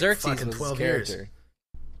 Xerxes was 12 his character. Years.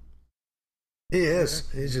 He is.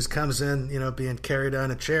 He just comes in, being carried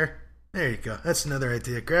on a chair. There you go. That's another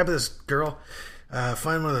idea. Grab this girl,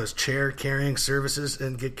 find one of those chair carrying services,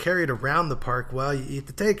 and get carried around the park while you eat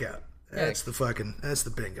the takeout. That's that's the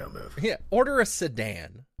bingo move. Yeah. Order a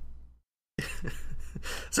sedan.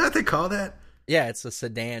 Is that what they call that? Yeah, it's a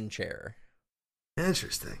sedan chair.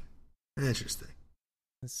 Interesting.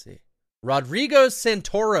 Let's see. Rodrigo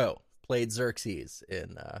Santoro played Xerxes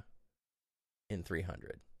in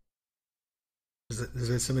 300. Is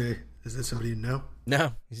that somebody you know?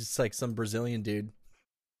 No, he's just some Brazilian dude.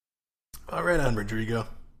 Oh, right on, Rodrigo.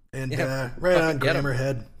 And right on,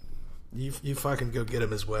 Grammarhead. You fucking go get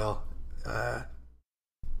him as well.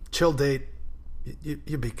 Chill date.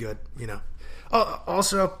 You'll be good, Oh,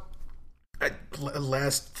 also,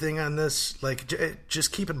 last thing on this,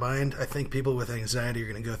 just keep in mind, I think people with anxiety are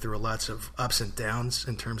going to go through lots of ups and downs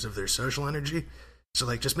in terms of their social energy.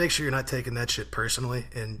 So, just make sure you're not taking that shit personally,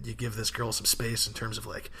 and you give this girl some space in terms of,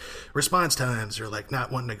 response times or,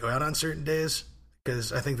 not wanting to go out on certain days,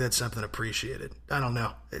 because I think that's something appreciated. I don't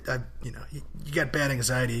know. You got bad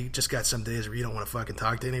anxiety. You just got some days where you don't want to fucking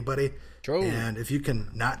talk to anybody. True. And if you can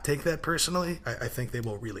not take that personally, I think they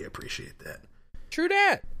will really appreciate that. True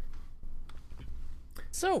that.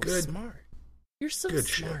 So good. Smart. You're so good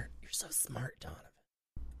smart. Shit. You're so smart, Donovan.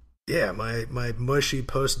 Yeah, my mushy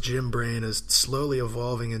post-gym brain is slowly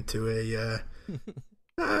evolving into a...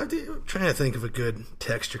 I'm trying to think of a good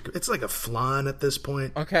texture. It's like a flan at this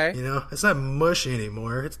point. Okay. It's not mushy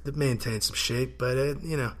anymore. It maintains some shape, but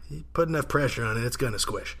you put enough pressure on it, it's going to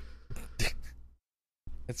squish.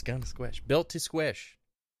 It's going to squish. Built to squish.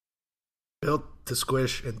 Built to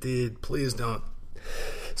squish, indeed. Please don't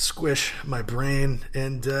squish my brain.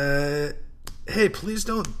 And, hey, please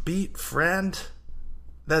don't beat friend.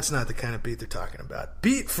 That's not the kind of beat they're talking about.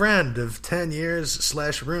 Beat friend of 10 years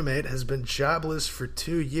 / roommate has been jobless for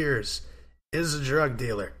 2 years. Is a drug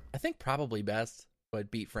dealer. I think probably best, but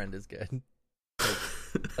beat friend is good.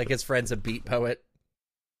 Like his friend's a beat poet.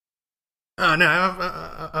 Oh, no,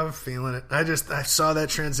 I'm feeling it. I saw that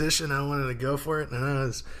transition. I wanted to go for it,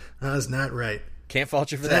 and I was not right. Can't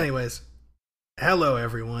fault you for that. Anyways, hello,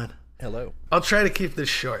 everyone. Hello. I'll try to keep this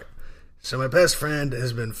short. So my best friend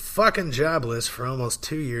has been fucking jobless for almost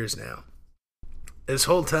 2 years now. This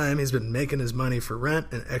whole time, he's been making his money for rent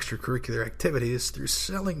and extracurricular activities through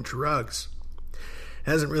selling drugs.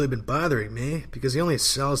 Hasn't really been bothering me because he only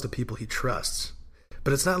sells to people he trusts.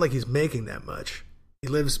 But it's not like he's making that much. He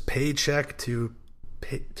lives paycheck to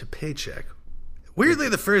paycheck. Weirdly,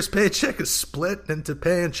 the first paycheck is split into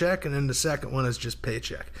pay and check, and then the second one is just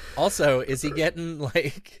paycheck. Also, is he getting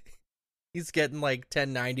he's getting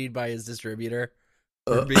 1090'd by his distributor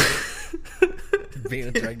for being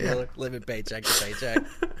a drug dealer, living paycheck to paycheck?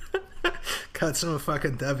 cuts him a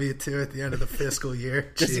fucking W-2 at the end of the fiscal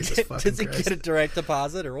year. Does Jesus he fucking Christ. get a direct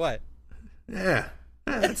deposit or what? Yeah.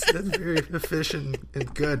 That's very efficient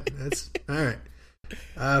and good. That's all right.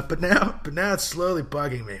 But now it's slowly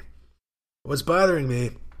bugging me. What's bothering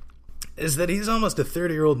me is that he's almost a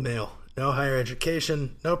 30-year-old male. No higher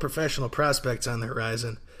education, no professional prospects on the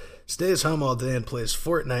horizon. Stays home all day and plays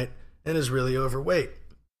Fortnite, and is really overweight.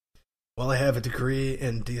 While I have a degree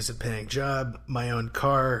and decent-paying job, my own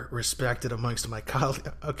car, respected amongst my colleagues.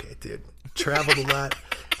 Okay, dude. Traveled a lot,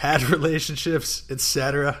 had relationships,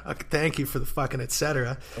 etc. Okay, thank you for the fucking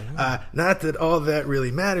etc. Not that all that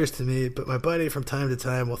really matters to me, but my buddy from time to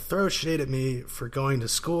time will throw shade at me for going to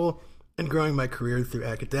school and growing my career through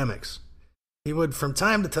academics. He would from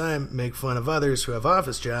time to time make fun of others who have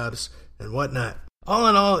office jobs and whatnot. All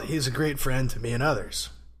in all, he's a great friend to me and others.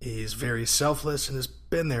 He's very selfless and has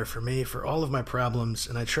been there for me for all of my problems,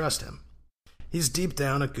 and I trust him. He's deep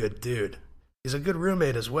down a good dude. He's a good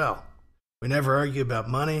roommate as well. We never argue about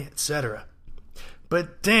money, etc.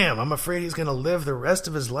 But damn, I'm afraid he's going to live the rest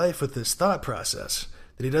of his life with this thought process,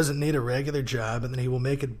 that he doesn't need a regular job and that he will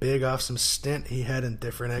make it big off some stint he had in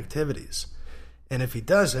different activities. And if he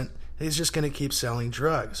doesn't, he's just going to keep selling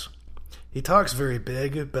drugs. He talks very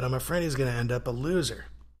big, but I'm afraid he's going to end up a loser.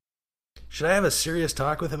 Should I have a serious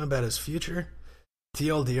talk with him about his future?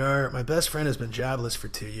 TLDR, my best friend has been jobless for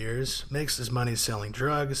 2 years, makes his money selling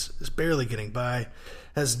drugs, is barely getting by,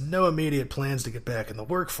 has no immediate plans to get back in the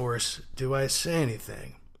workforce. Do I say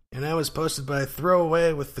anything? And I was posted by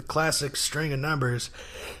Throwaway with the classic string of numbers.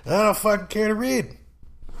 I don't fucking care to read.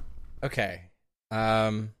 Okay.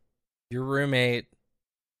 Your roommate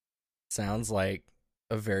sounds like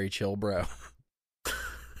a very chill bro.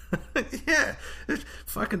 Yeah.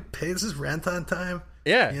 Fucking pays his rent on time.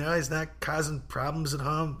 Yeah. You know, he's not causing problems at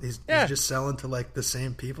home. He's just selling to, like, the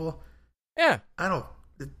same people. Yeah.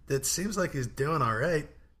 It seems like he's doing all right.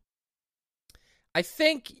 I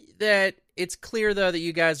think that it's clear, though, that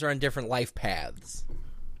you guys are on different life paths.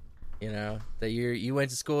 You know, that you went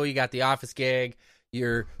to school, you got the office gig,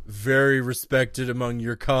 you're very respected among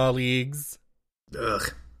your colleagues.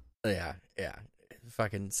 Ugh. Yeah.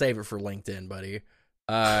 Fucking save it for LinkedIn, buddy.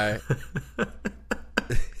 So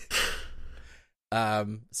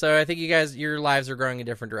I think your lives are growing in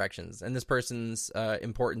different directions, and this person's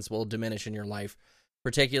importance will diminish in your life,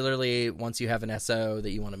 particularly once you have an SO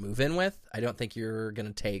that you want to move in with. I don't think you're going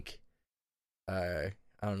to take, I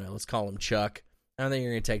don't know, let's call him Chuck. I don't think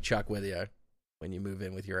you're going to take Chuck with you when you move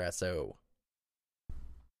in with your SO.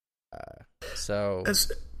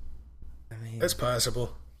 That's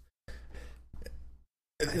possible.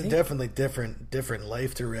 Definitely different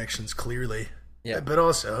life directions, clearly. Yeah, but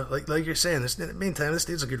also, like you're saying, in the meantime, this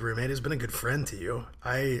dude's a good roommate. He's been a good friend to you.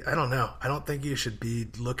 I don't know. I don't think you should be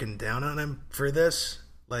looking down on him for this.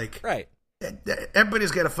 Like, right?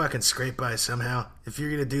 Everybody's got to fucking scrape by somehow. If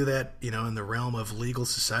you're gonna do that, you know, in the realm of legal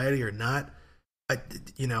society or not, I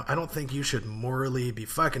don't think you should morally be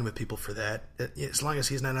fucking with people for that. As long as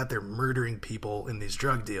he's not out there murdering people in these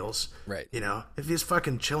drug deals. Right. You know, if he's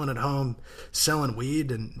fucking chilling at home, selling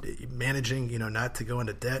weed and managing, you know, not to go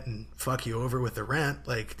into debt and fuck you over with the rent,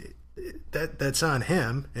 like, that's on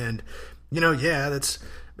him. And, you know, yeah, that's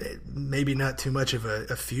maybe not too much of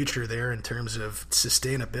a future there in terms of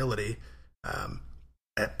sustainability.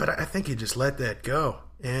 But I think you just let that go.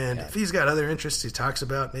 And if he's got other interests he talks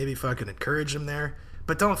about, maybe fucking encourage him there.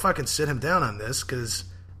 But don't fucking sit him down on this, because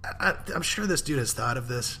I'm sure this dude has thought of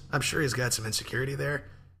this. I'm sure he's got some insecurity there.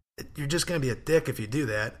 You're just going to be a dick if you do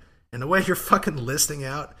that. And the way you're fucking listing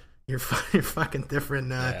out your fucking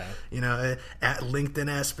different, you know, at LinkedIn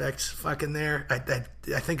aspects fucking there, I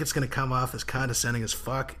think it's going to come off as condescending as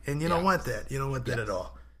fuck. And you don't want that. You don't want that at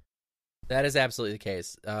all. That is absolutely the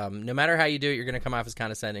case. No matter how you do it, you're going to come off as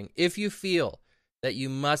condescending. If you feel that you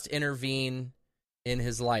must intervene in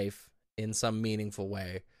his life in some meaningful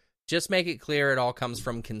way, just make it clear it all comes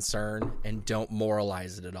from concern, and don't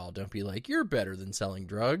moralize it at all. Don't be like, you're better than selling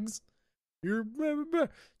drugs. You're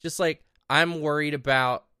just like, I'm worried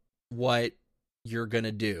about what you're going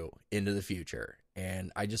to do into the future,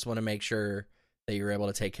 and I just want to make sure that you're able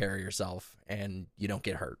to take care of yourself and you don't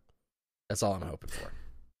get hurt. That's all I'm hoping for.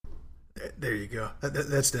 There you go.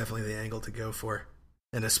 That's definitely the angle to go for.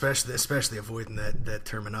 And especially avoiding that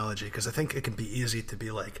terminology, because I think it can be easy to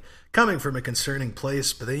be like, coming from a concerning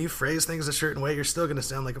place, but then you phrase things a certain way, you're still going to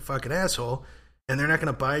sound like a fucking asshole, and they're not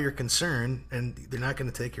going to buy your concern, and they're not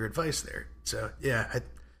going to take your advice there. So, yeah, I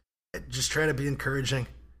just try to be encouraging.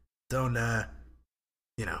 Don't,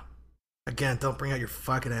 you know, again, don't bring out your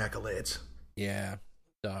fucking accolades. Yeah,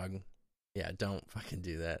 dog. Yeah, don't fucking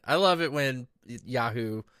do that. I love it when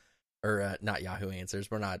Yahoo or not Yahoo Answers.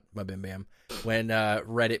 We're not Bim Bam. When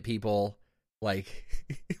Reddit people, like,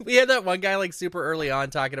 we had that one guy, like, super early on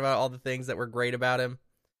talking about all the things that were great about him.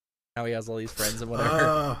 How he has all these friends and whatever.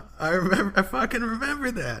 Oh, I fucking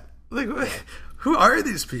remember that. Like, who are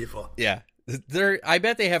these people? Yeah. I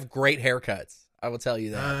bet they have great haircuts. I will tell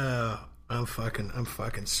you that. Oh, I'm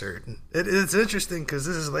fucking certain. It's interesting because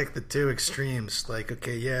this is like the two extremes. Like,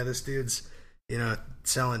 okay, yeah, this dude's,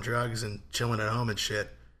 selling drugs and chilling at home and shit.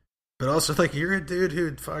 But also, like, you're a dude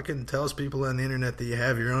who fucking tells people on the internet that you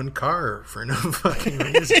have your own car for no fucking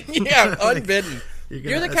reason. Yeah, like, unbidden.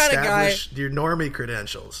 You're the kind of guy. Your normie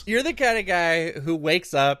credentials. You're the kind of guy who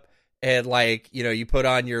wakes up and, like, you put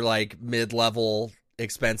on your, like, mid-level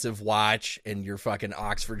expensive watch and your fucking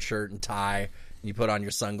Oxford shirt and tie. And you put on your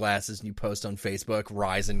sunglasses and you post on Facebook,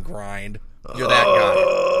 rise and grind. You're that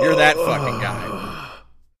guy. You're that fucking guy.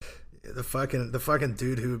 The fucking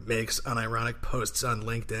dude who makes unironic posts on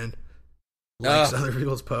LinkedIn. Likes other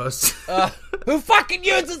people's posts. Who fucking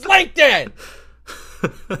uses LinkedIn?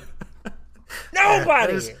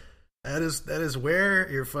 Nobody. That is where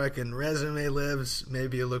your fucking resume lives.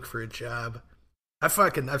 Maybe you look for a job.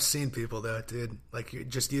 I've seen people though, dude. Like, you're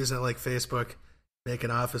just using it like Facebook,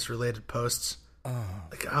 making office related posts.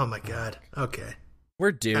 Like, oh my god. Okay.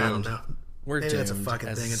 We're doomed. I don't know. We're Maybe doomed. that's a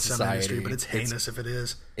fucking thing in some industry, but it's heinous if it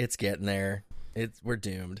is. It's getting there. We're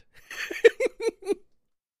doomed.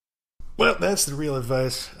 Well, that's the real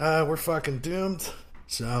advice. We're fucking doomed.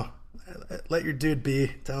 So let your dude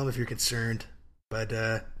be. Tell him if you're concerned. But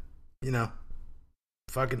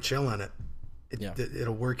fucking chill on it.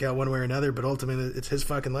 It'll work out one way or another, but ultimately it's his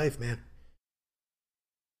fucking life, man.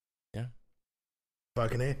 Yeah.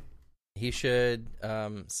 Fucking A. He should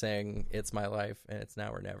sing "It's My Life" and "It's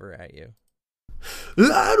Now or Never" at you.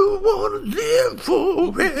 I don't want to live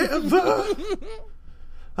forever.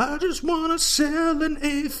 I just want to sell an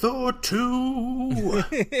eighth or two.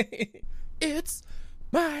 It's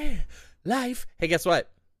my life. Hey, guess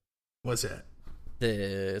what? What's that?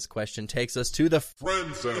 This question takes us to the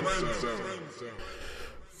Friend zone.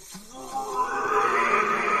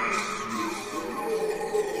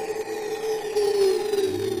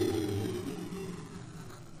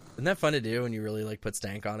 Isn't that fun to do when you really like put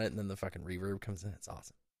stank on it and then the fucking reverb comes in? It's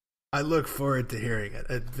awesome. I look forward to hearing it.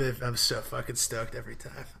 I'm so fucking stoked every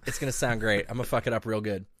time. It's going to sound great. I'm going to fuck it up real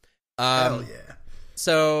good. Hell yeah.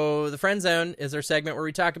 So the Friend Zone is our segment where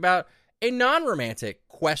we talk about a non-romantic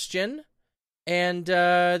question. And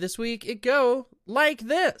this week it go like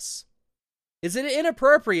this. Is it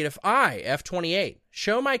inappropriate if I, F28,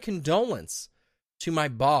 show my condolence to my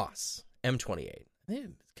boss, M28?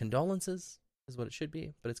 Condolences is what it should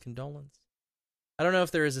be, but it's condolence. I don't know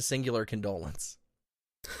if there is a singular condolence.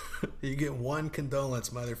 You get one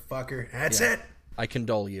condolence, motherfucker. That's it. I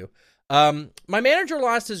condole you. My manager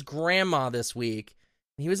lost his grandma this week,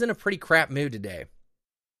 and he was in a pretty crap mood today.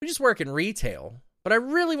 We just work in retail, but I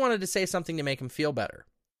really wanted to say something to make him feel better.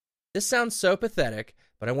 This sounds so pathetic,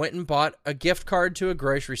 but I went and bought a gift card to a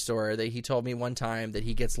grocery store that he told me one time that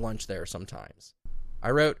he gets lunch there sometimes.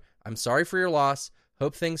 I wrote, "I'm sorry for your loss.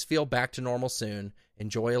 Hope things feel back to normal soon.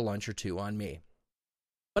 Enjoy a lunch or two on me."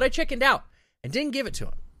 But I chickened out and didn't give it to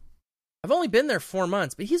him. I've only been there 4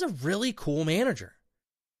 months, but he's a really cool manager.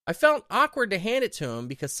 I felt awkward to hand it to him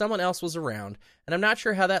because someone else was around, and I'm not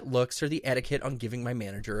sure how that looks or the etiquette on giving my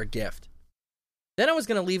manager a gift. Then I was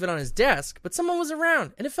going to leave it on his desk, but someone was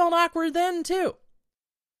around, and it felt awkward then, too.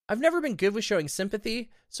 I've never been good with showing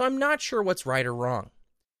sympathy, so I'm not sure what's right or wrong.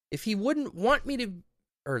 If he wouldn't want me to...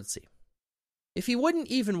 If he wouldn't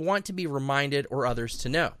even want to be reminded or others to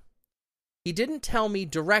know. He didn't tell me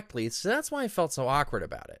directly, so that's why I felt so awkward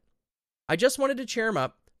about it. I just wanted to cheer him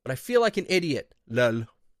up, but I feel like an idiot. Lol.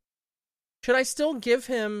 Should I still give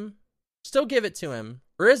it to him,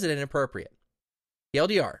 or is it inappropriate?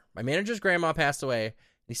 TLDR, my manager's grandma passed away, and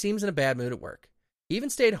he seems in a bad mood at work. He even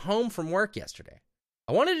stayed home from work yesterday.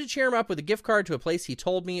 I wanted to cheer him up with a gift card to a place he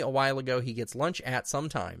told me a while ago he gets lunch at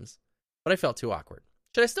sometimes, but I felt too awkward.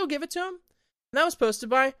 Should I still give it to him? And that was posted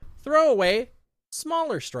by Throwaway,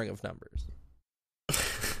 smaller string of numbers.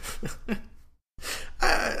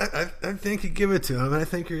 I think you give it to him, and I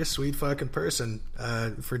think you're a sweet fucking person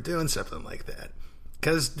for doing something like that.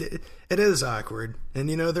 Because it is awkward, and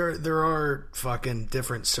there are fucking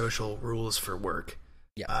different social rules for work.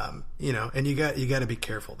 Yeah. And you got to be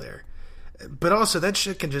careful there. But also, that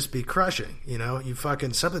shit can just be crushing. You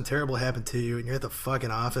fucking something terrible happened to you, and you're at the fucking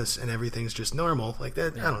office, and everything's just normal like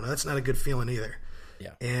that. Yeah. I don't know. That's not a good feeling either.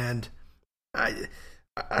 Yeah. And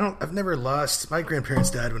I've never lost. My grandparents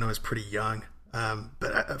died when I was pretty young.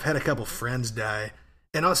 But I've had a couple friends die,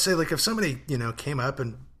 and I'll say, like, if somebody came up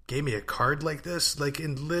and gave me a card like this, like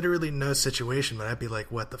in literally no situation would I be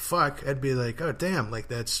like, what the fuck? I'd be like, oh damn, like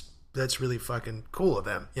that's really fucking cool of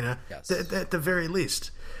them, you know? Yes. At the very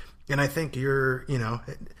least. And I think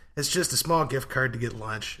it's just a small gift card to get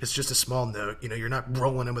lunch. It's just a small note. You know, you're not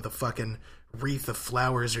rolling in with a fucking wreath of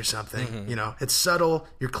flowers or something. Mm-hmm. You know, it's subtle.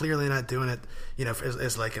 You're clearly not doing it, you know,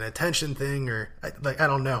 as like an attention thing or I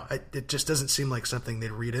don't know. It just doesn't seem like something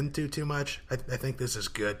they'd read into too much. I think this is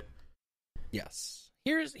good. Yes.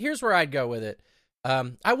 Here's where I'd go with it.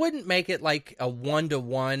 I wouldn't make it like a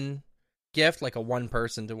 1-to-1 gift, like a one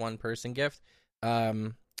person to one person gift. At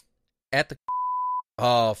the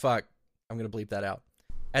oh fuck, I'm gonna bleep that out.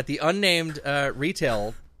 At the unnamed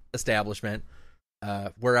retail establishment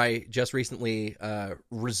where I just recently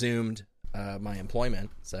resumed my employment.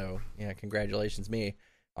 So yeah, congratulations me.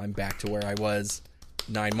 I'm back to where I was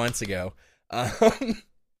 9 months ago. You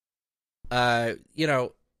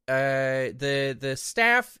know, the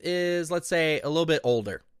staff is, let's say, a little bit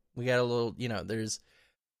older. We got a little, you know, there's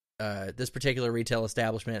this particular retail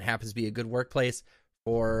establishment happens to be a good workplace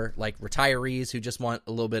for like retirees who just want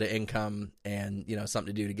a little bit of income and, you know,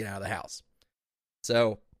 something to do to get out of the house.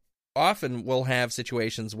 So often we'll have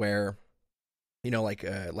situations where, you know, like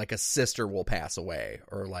a sister will pass away,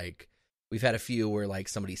 or like we've had a few where like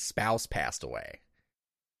somebody's spouse passed away.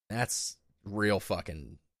 That's real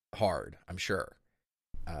fucking hard, I'm sure.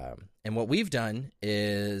 And what we've done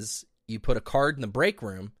is you put a card in the break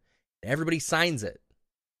room and everybody signs it,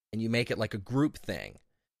 and you make it like a group thing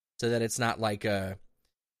so that it's not like a,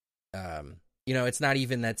 you know, it's not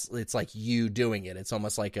even it's like you doing it. It's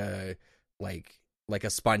almost like a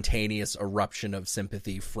spontaneous eruption of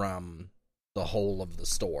sympathy from the whole of the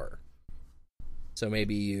store. So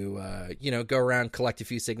maybe you, you know, go around, collect a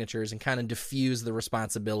few signatures and kind of diffuse the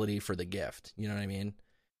responsibility for the gift. You know what I mean?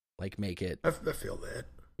 Like make it, I feel that.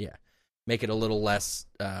 Yeah. Make it a little less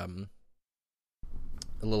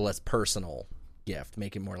personal gift.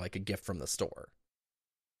 Make it more like a gift from the store.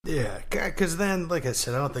 Yeah, because then, like I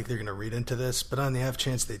said, I don't think they're going to read into this, but on the off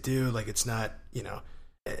chance they do, like it's not, you know,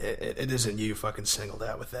 it isn't you fucking singled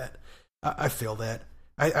out with that. I feel that.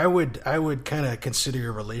 I would kind of consider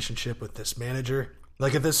your relationship with this manager.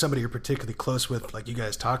 Like if there's somebody you're particularly close with, like you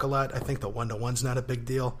guys talk a lot, I think the 1-to-1's not a big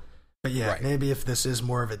deal. But yeah, right. Maybe if this is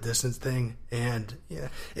more of a distance thing, and yeah,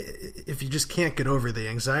 if you just can't get over the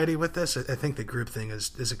anxiety with this, I think the group thing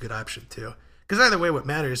is a good option too. Because either way, what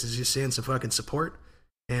matters is you seeing some fucking support,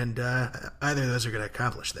 and either of those are going to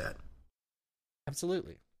accomplish that.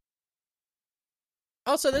 Absolutely.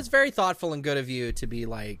 Also, that's very thoughtful and good of you to be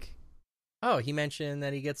like, oh, he mentioned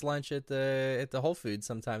that he gets lunch at the Whole Foods.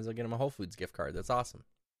 Sometimes I'll get him a Whole Foods gift card. That's awesome.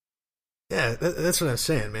 Yeah, that's what I'm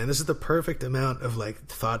saying, man. This is the perfect amount of, like,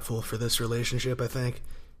 thoughtful for this relationship, I think.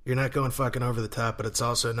 You're not going fucking over the top, but it's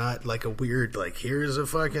also not, like, a weird, like, here's a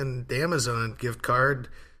fucking Amazon gift card.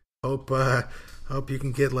 Hope you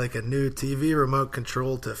can get, like, a new TV remote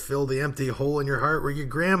control to fill the empty hole in your heart where your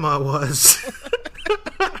grandma was.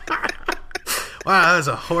 Wow, that was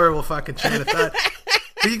a horrible fucking chain of thought.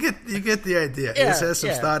 But you get the idea. Yeah, this has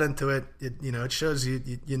some thought into it. You know, it shows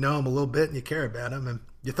you know him a little bit and you care about him and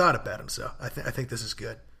you thought about him. So I think this is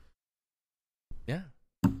good. Yeah.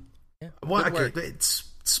 Well, okay, it's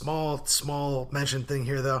small mention thing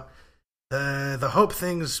here though. The hope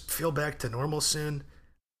things feel back to normal soon.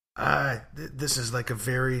 This is like a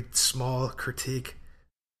very small critique.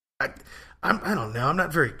 I don't know. I'm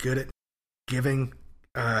not very good at giving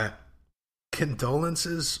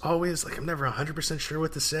condolences always. Like I'm never 100% sure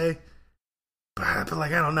what to say, but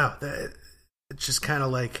like I don't know, it's just kind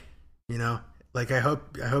of like, you know, like I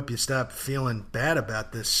hope you stop feeling bad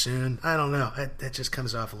about this soon. I don't know, it just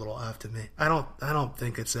comes off a little off to me. I don't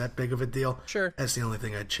think it's that big of a deal. Sure, that's the only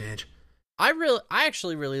thing I'd change. I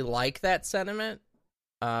actually really like that sentiment.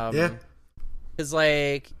 Yeah, because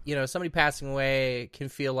like, you know, somebody passing away can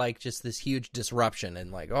feel like just this huge disruption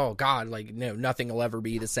and like, oh God, like no, nothing will ever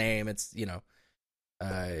be the same. It's, you know,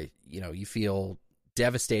 you feel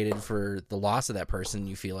devastated for the loss of that person.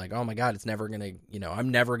 You feel like, oh my God, it's never gonna, you know, I'm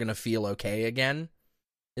never gonna feel okay again.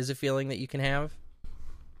 Is a feeling that you can have.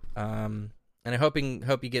 And I hope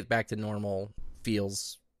you get back to normal.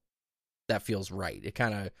 Feels right. It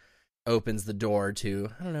kind of opens the door to,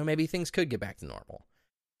 I don't know, maybe things could get back to normal.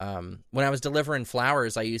 When I was delivering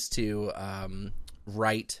flowers, I used to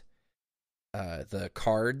write the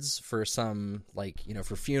cards for some, like, you know,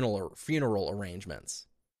 for funeral arrangements.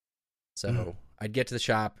 So I'd get to the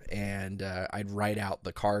shop and I'd write out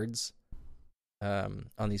the cards on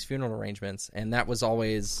these funeral arrangements, and that was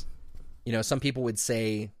always, you know, some people would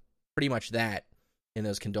say pretty much that in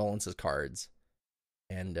those condolences cards,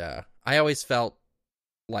 and I always felt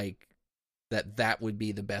like that would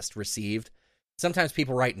be the best received. Sometimes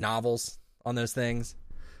people write novels on those things,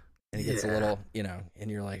 and it gets a little,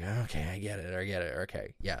 and you're like, okay, I get it.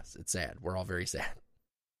 Okay, yes, it's sad. We're all very sad.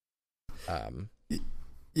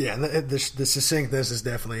 Yeah, the succinctness is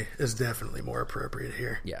definitely more appropriate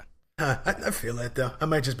here. Yeah. I feel that, though. I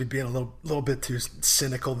might just be being a little bit too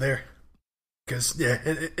cynical there. Because,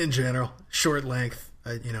 in general, short length,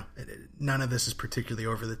 none of this is particularly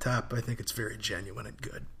over the top. I think it's very genuine and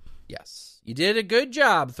good. Yes. You did a good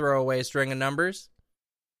job, throwaway string of numbers.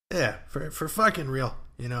 Yeah, for fucking real.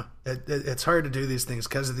 It's hard to do these things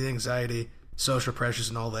because of the anxiety, social pressures,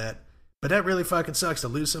 and all that. But that really fucking sucks to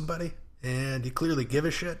lose somebody, and you clearly give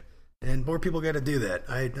a shit. And more people got to do that.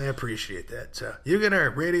 I appreciate that. So you get our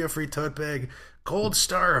Radio Free Tote Bag Gold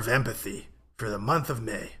Star of Empathy for the month of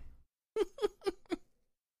May.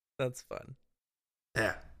 That's fun.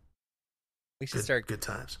 Yeah. We should start. Good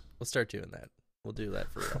times. We'll start doing that. We'll do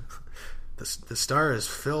that for real. The star is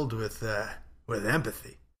filled with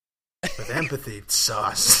empathy. With empathy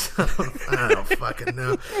sauce. I don't fucking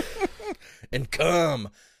know. And come.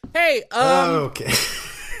 Hey, okay.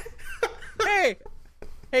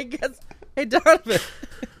 Hey, Donovan.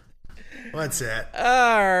 What's that?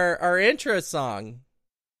 Our intro song,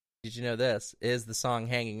 did you know this, is the song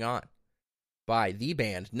Hanging On by the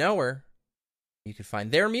band Nowhere. You can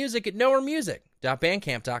find their music at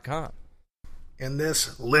nowheremusic.bandcamp.com. And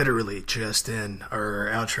this literally just in our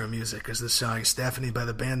outro music is the song Stephanie by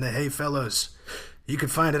the band The Hey Fellows. You can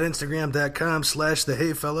find it at Instagram.com/The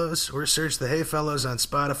Hey Fellows or search The Hey Fellows on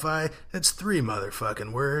Spotify. It's 3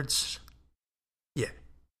 motherfucking words.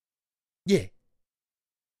 Yeah.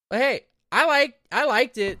 Well, hey, I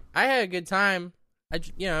liked it. I had a good time. I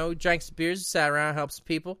drank some beers, sat around, helped some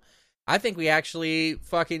people. I think we actually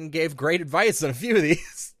fucking gave great advice on a few of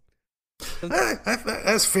these. I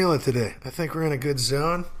was feeling today. I think we're in a good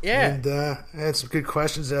zone. Yeah. And I had some good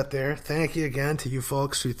questions out there. Thank you again to you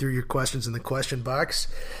folks who threw your questions in the question box.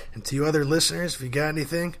 And to you other listeners, if you got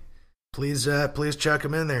anything, please chuck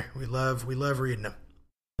them in there. We love reading them.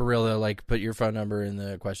 For real though, put your phone number in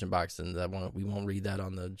the question box, and we won't read that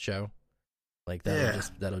on the show.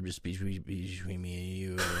 That'll just be between me and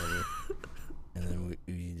you, and then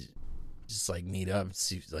we just meet up, and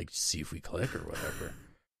see if we click or whatever.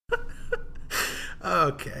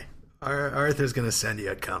 Okay, Arthur's gonna send you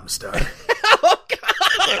a cum star. Oh God.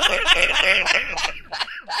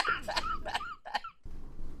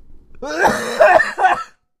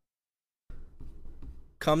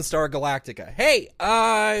 Cumstar Galactica. Hey,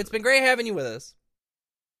 it's been great having you with us.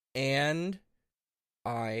 And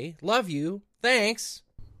I love you. Thanks.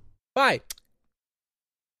 Bye.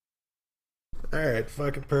 All right,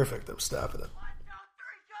 fucking perfect. I'm stopping it.